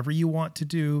can do whatever you want to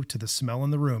do to the smell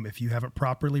in the room. If you haven't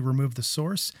properly removed the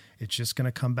source, it's just going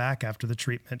to come back after the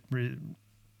treatment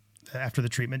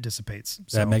dissipates.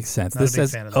 So, that makes sense. This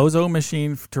says ozone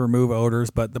machine to remove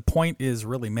odors, but the point is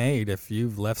really made. If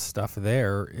you've left stuff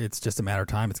there, it's just a matter of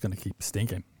time. It's going to keep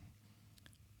stinking.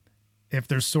 If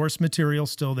there's source material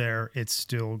still there, it's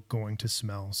still going to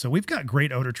smell. So we've got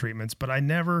great odor treatments, but I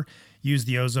never use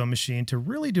the ozone machine. To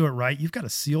really do it right, you've got to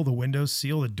seal the windows,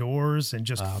 seal the doors, and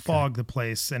just fog the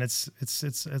place. And it's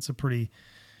a pretty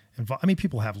I mean,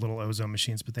 people have little ozone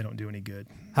machines, but they don't do any good.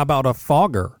 How about a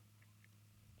fogger?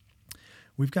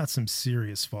 We've got some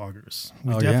serious foggers.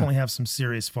 We definitely have some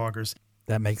serious foggers.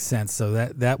 That makes sense. So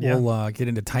that will get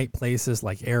into tight places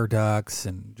like air ducts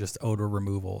and just odor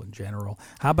removal in general.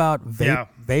 How about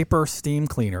vapor steam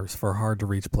cleaners for hard to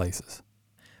reach places?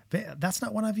 That's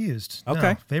not one I've used.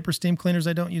 Okay. No. Vapor steam cleaners,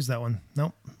 I don't use that one.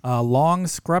 Nope. Long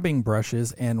scrubbing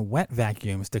brushes and wet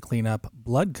vacuums to clean up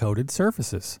blood-coated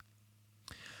surfaces.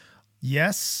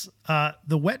 Yes.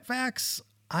 The wet vacs,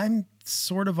 I'm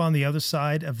sort of on the other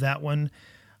side of that one.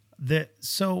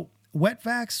 So wet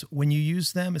vacs, when you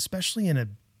use them, especially in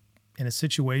a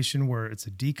situation where it's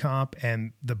a decomp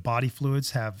and the body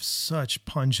fluids have such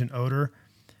pungent odor,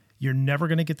 you're never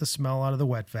going to get the smell out of the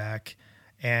wet vac,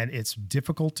 and it's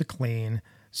difficult to clean.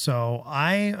 So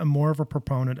I am more of a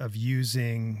proponent of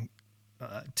using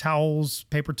towels,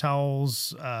 paper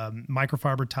towels,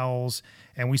 microfiber towels,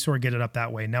 and we sort of get it up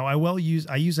that way. Now I use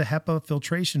a HEPA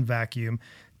filtration vacuum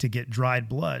to get dried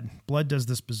blood. Blood does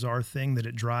this bizarre thing that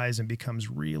it dries and becomes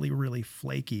really, really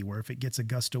flaky, where if it gets a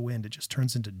gust of wind, it just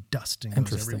turns into dust and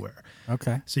goes everywhere.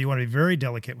 Okay. So you want to be very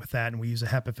delicate with that, and we use a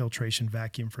HEPA filtration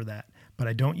vacuum for that. But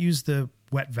I don't use the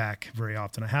wet vac very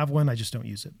often. I have one, I just don't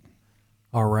use it.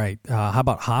 All right. How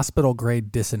about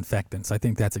hospital-grade disinfectants? I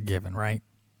think that's a given, right?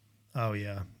 Oh,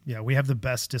 yeah. Yeah, we have the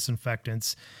best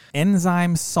disinfectants.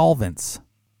 Enzyme solvents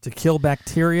to kill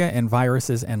bacteria and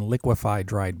viruses and liquefy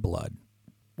dried blood.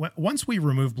 Once we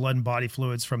remove blood and body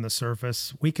fluids from the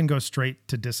surface, we can go straight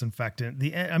to disinfectant.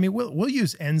 We'll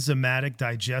use enzymatic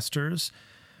digesters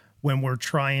when we're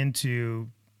trying to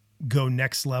go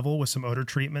next level with some odor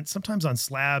treatment, sometimes on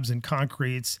slabs and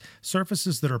concretes,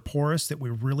 surfaces that are porous that we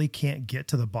really can't get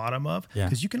to the bottom of,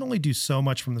 because you can only do so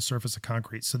much from the surface of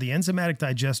concrete. So the enzymatic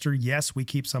digester, yes, we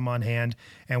keep some on hand,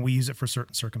 and we use it for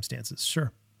certain circumstances.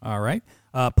 Sure. All right.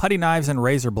 Putty knives and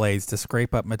razor blades to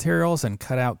scrape up materials and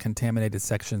cut out contaminated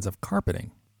sections of carpeting.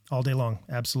 All day long.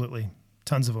 Absolutely.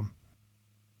 Tons of them.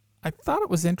 I thought it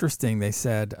was interesting. They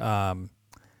said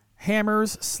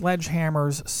hammers,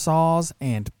 sledgehammers, saws,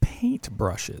 and paint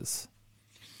brushes.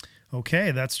 Okay,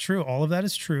 that's true. All of that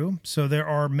is true. So there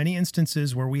are many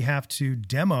instances where we have to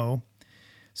demo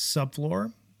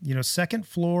subfloor, second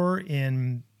floor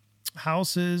in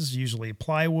houses, usually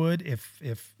plywood.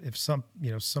 If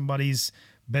somebody's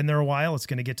been there a while, it's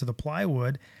going to get to the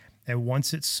plywood, and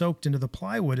once it's soaked into the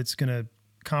plywood, it's going to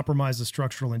compromise the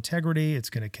structural integrity.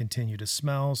 It's going to continue to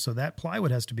smell, so that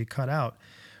plywood has to be cut out.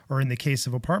 Or in the case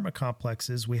of apartment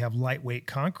complexes, we have lightweight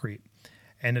concrete,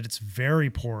 and it's very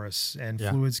porous, and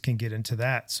fluids can get into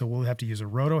that. So we'll have to use a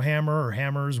roto hammer or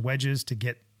hammers, wedges to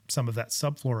get some of that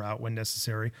subfloor out when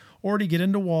necessary, or to get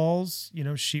into walls,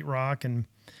 sheetrock and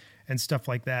stuff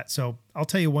like that. So I'll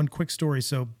tell you one quick story.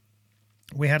 So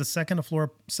we had a second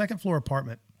floor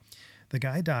apartment. The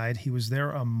guy died. He was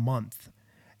there a month.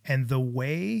 And the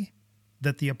way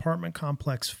that the apartment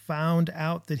complex found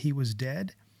out that he was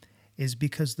dead is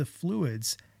because the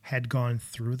fluids had gone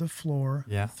through the floor,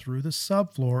 through the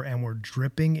subfloor, and were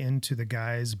dripping into the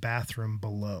guy's bathroom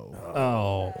below.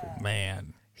 Oh,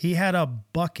 man. He had a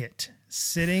bucket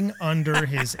sitting under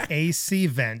his AC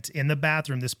vent in the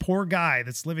bathroom. This poor guy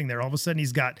that's living there, all of a sudden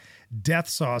he's got death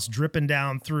sauce dripping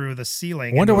down through the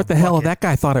ceiling. Wonder what the hell that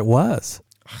guy thought it was.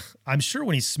 I'm sure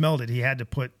when he smelled it, he had to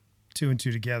put 2 and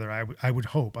 2 together. I would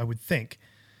hope, I would think.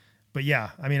 But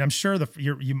yeah, I mean, I'm sure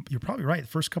you're probably right. The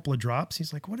first couple of drops,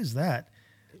 he's like, "What is that?"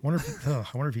 I wonder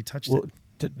if he touched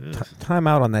it. Time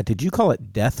out on that. Did you call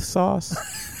it death sauce?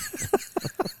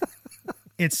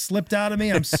 It slipped out of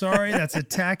me. I'm sorry. That's a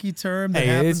tacky term. That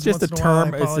Hey, it's just a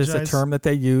term. It's just a apologize. term that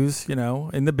they use,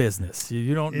 in the business.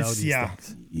 You don't know these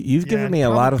things. You've given me a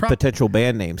lot of potential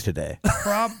band names today.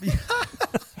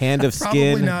 Hand of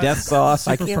Skin, Death Sauce.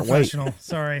 I can't wait.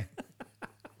 Sorry.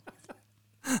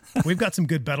 We've got some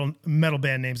good metal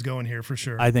band names going here for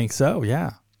sure. I think so.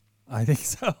 Yeah, I think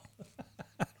so.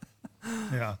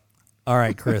 Yeah. All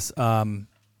right, Chris.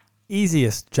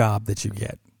 Easiest job that you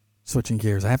get. Switching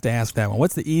gears, I have to ask that one.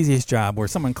 What's the easiest job where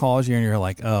someone calls you and you're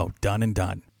like, "Oh, done and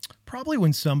done"? Probably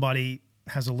when somebody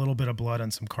has a little bit of blood on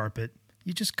some carpet.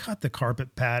 You just cut the carpet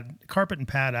and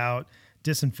pad out,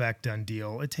 disinfect, done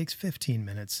deal. It takes 15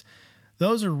 minutes.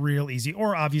 Those are real easy.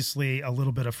 Or obviously a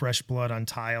little bit of fresh blood on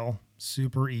tile,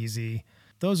 super easy.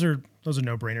 Those are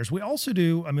no-brainers. We also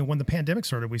do, when the pandemic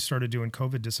started, we started doing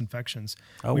COVID disinfections.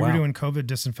 We were doing COVID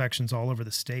disinfections all over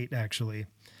the state, actually.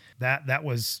 That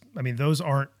was, those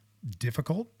aren't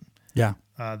difficult. Yeah.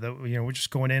 We're just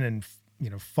going in and,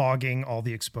 fogging all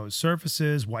the exposed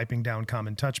surfaces, wiping down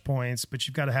common touch points, but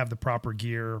you've got to have the proper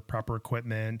gear, proper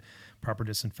equipment, proper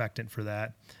disinfectant for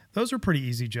that. Those are pretty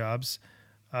easy jobs.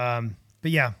 But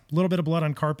yeah, a little bit of blood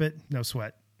on carpet, no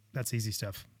sweat. That's easy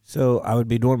stuff. So I would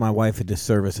be doing my wife a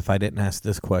disservice if I didn't ask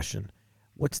this question.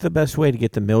 What's the best way to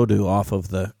get the mildew off of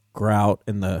the grout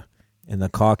and the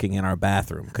caulking in our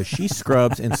bathroom? Because she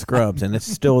scrubs and scrubs and it's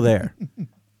still there.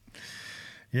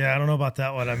 Yeah, I don't know about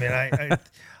that one.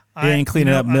 You ain't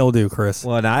cleaning up mildew, Chris.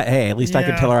 Well, at least I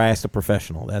can tell her I asked a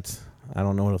professional. I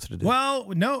don't know what else to do. Well,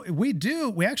 no, we do.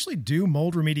 We actually do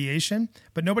mold remediation,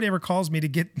 but nobody ever calls me to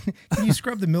get, can you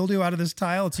scrub the mildew out of this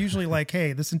tile? It's usually like,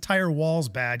 hey, this entire wall's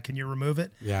bad. Can you remove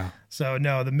it? Yeah. So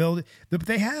no, the mildew, but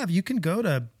you can go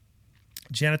to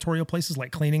janitorial places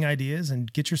like Cleaning Ideas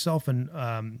and get yourself an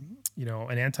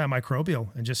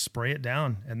antimicrobial and just spray it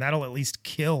down. And that'll at least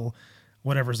kill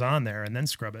whatever's on there and then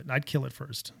scrub it. I'd kill it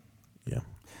first. Yeah.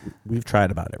 We've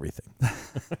tried about everything.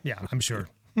 Yeah, I'm sure.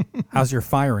 How's your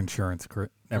fire insurance?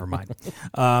 Never mind.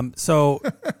 So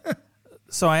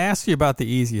I asked you about the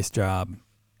easiest job.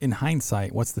 In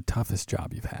hindsight, what's the toughest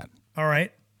job you've had? All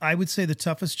right. I would say the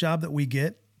toughest job that we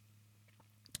get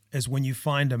is when you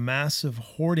find a massive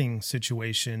hoarding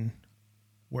situation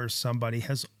where somebody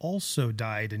has also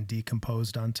died and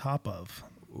decomposed on top of.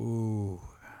 Ooh.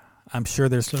 I'm sure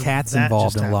there's cats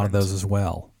involved in a lot of those as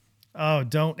well. Oh,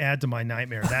 don't add to my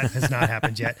nightmare. That has not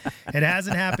happened yet. It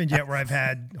hasn't happened yet where I've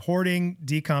had hoarding,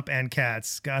 decomp, and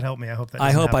cats. God help me. I hope that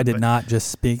doesn't happen, I did not just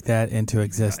speak that into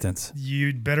existence.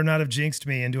 You'd better not have jinxed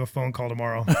me into a phone call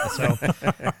tomorrow. So,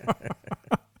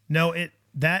 no,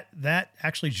 that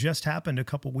actually just happened a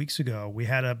couple weeks ago. We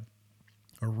had a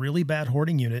really bad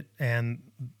hoarding unit, and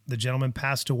the gentleman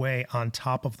passed away on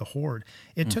top of the hoard.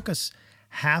 It took us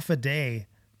half a day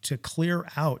to clear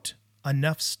out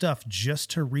enough stuff just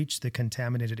to reach the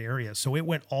contaminated area. So it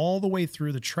went all the way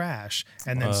through the trash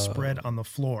and then spread on the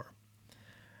floor.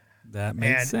 That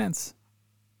makes sense.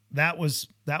 That was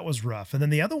rough. And then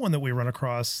the other one that we run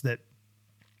across that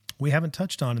we haven't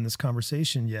touched on in this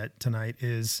conversation yet tonight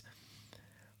is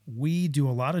we do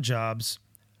a lot of jobs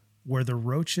where the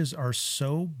roaches are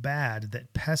so bad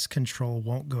that pest control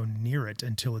won't go near it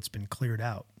until it's been cleared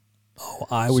out. Oh,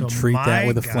 I would treat that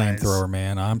with a flamethrower,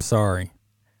 man. I'm sorry.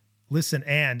 Listen,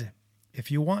 and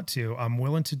if you want to, I'm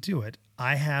willing to do it.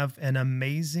 I have an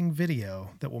amazing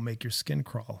video that will make your skin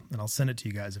crawl, and I'll send it to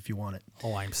you guys if you want it.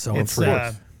 Oh, I'm so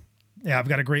intrigued. Yeah, I've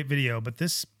got a great video, but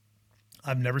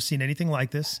I've never seen anything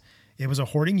like this. It was a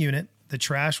hoarding unit. The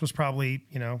trash was probably,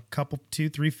 couple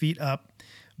 2-3 feet up,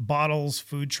 bottles,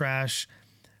 food trash,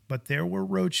 but there were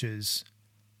roaches.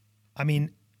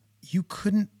 You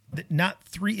couldn't, not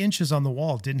 3 inches on the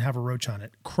wall didn't have a roach on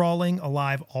it, crawling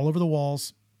alive all over the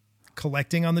walls,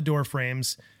 collecting on the door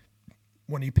frames.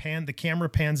 When the camera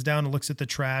pans down and looks at the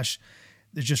trash,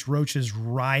 there's just roaches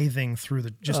writhing through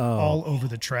all over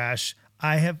the trash.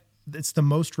 It's the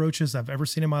most roaches I've ever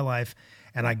seen in my life.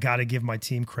 And I got to give my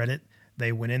team credit.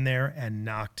 They went in there and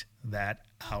knocked that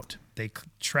out. They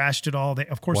trashed it all. They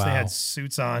had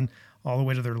suits on all the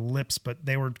way to their lips, but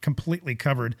they were completely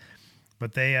covered,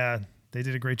 but they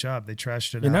did a great job. They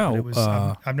trashed it out. It was,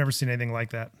 I've never seen anything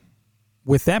like that.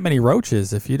 With that many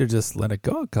roaches, if you'd have just let it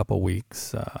go a couple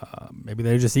weeks, maybe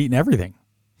they're just eating everything.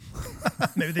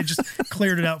 Maybe they just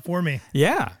cleared it out for me.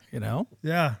 Yeah,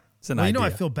 Yeah. It's an I idea.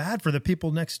 feel bad for the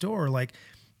people next door. Like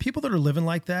people that are living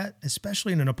like that,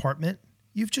 especially in an apartment,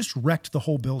 you've just wrecked the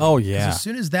whole building. Oh, 'Cause yeah. as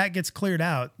soon as that gets cleared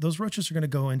out, those roaches are going to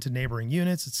go into neighboring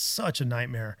units. It's such a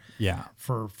nightmare Yeah.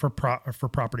 for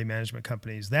property management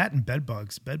companies. That and bed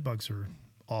bugs. Bed bugs are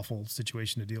awful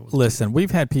situation to deal with. Listen,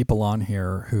 we've had people on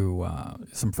here who,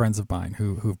 some friends of mine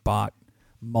who've bought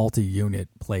multi-unit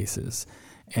places.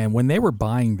 And when they were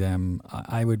buying them,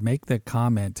 I would make the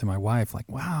comment to my wife, like,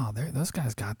 wow, those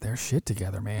guys got their shit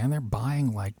together, man. They're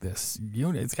buying like this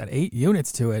unit. It's got 8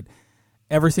 units to it.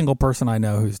 Every single person I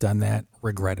know who's done that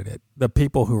regretted it. The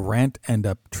people who rent end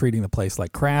up treating the place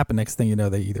like crap. And next thing you know,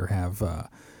 they either have, a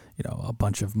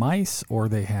bunch of mice or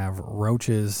they have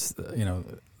roaches,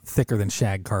 thicker than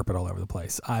shag carpet all over the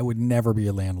place. I would never be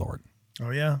a landlord. Oh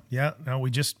yeah. Yeah. No, we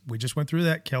just went through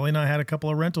that. Kelly and I had a couple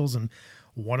of rentals, and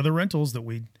one of the rentals that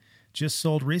we just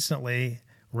sold recently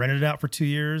rented it out for 2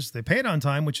 years. They paid on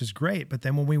time, which is great. But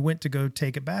then when we went to go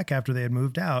take it back after they had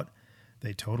moved out,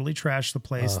 they totally trashed the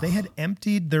place. They had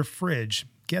emptied their fridge.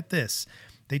 Get this.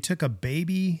 They took a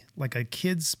baby, like a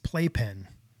kid's playpen,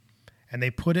 and they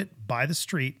put it by the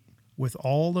street with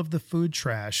all of the food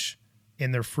trash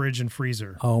in their fridge and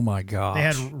freezer. Oh my gosh. They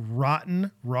had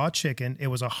rotten raw chicken. It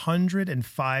was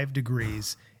 105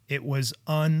 degrees. It was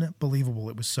unbelievable.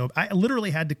 It was so, I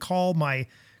literally had to call my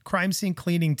crime scene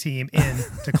cleaning team in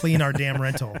to clean our damn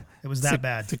rental. It was that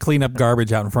bad. To clean up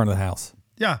garbage out in front of the house.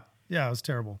 Yeah. Yeah. It was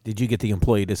terrible. Did you get the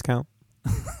employee discount?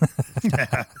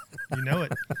 Yeah. You know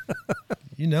it.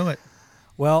 You know it.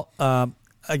 Well,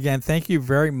 again, thank you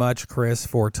very much, Chris,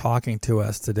 for talking to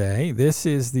us today. This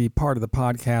is the part of the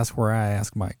podcast where I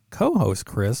ask my co-host,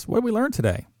 Chris, what did we learn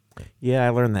today? Yeah, I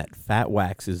learned that fat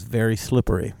wax is very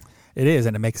slippery. It is,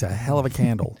 and it makes a hell of a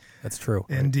candle. That's true.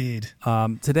 Indeed.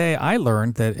 Today, I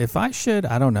learned that if I should,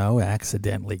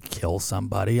 accidentally kill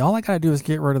somebody, all I got to do is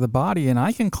get rid of the body, and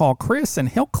I can call Chris, and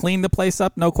he'll clean the place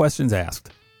up, no questions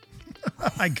asked.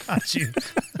 I got you.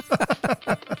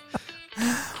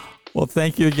 Well,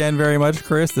 thank you again very much,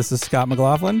 Chris. This is Scott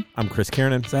McLaughlin. I'm Chris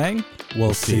Kiernan. Saying,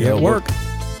 we'll see you at work.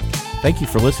 Thank you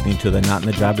for listening to the Not in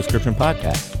the Job Description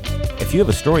podcast. If you have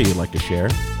a story you'd like to share,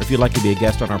 or if you'd like to be a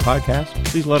guest on our podcast,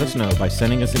 please let us know by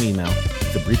sending us an email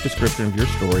with a brief description of your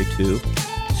story to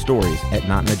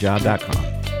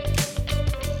stories@notinthejob.com.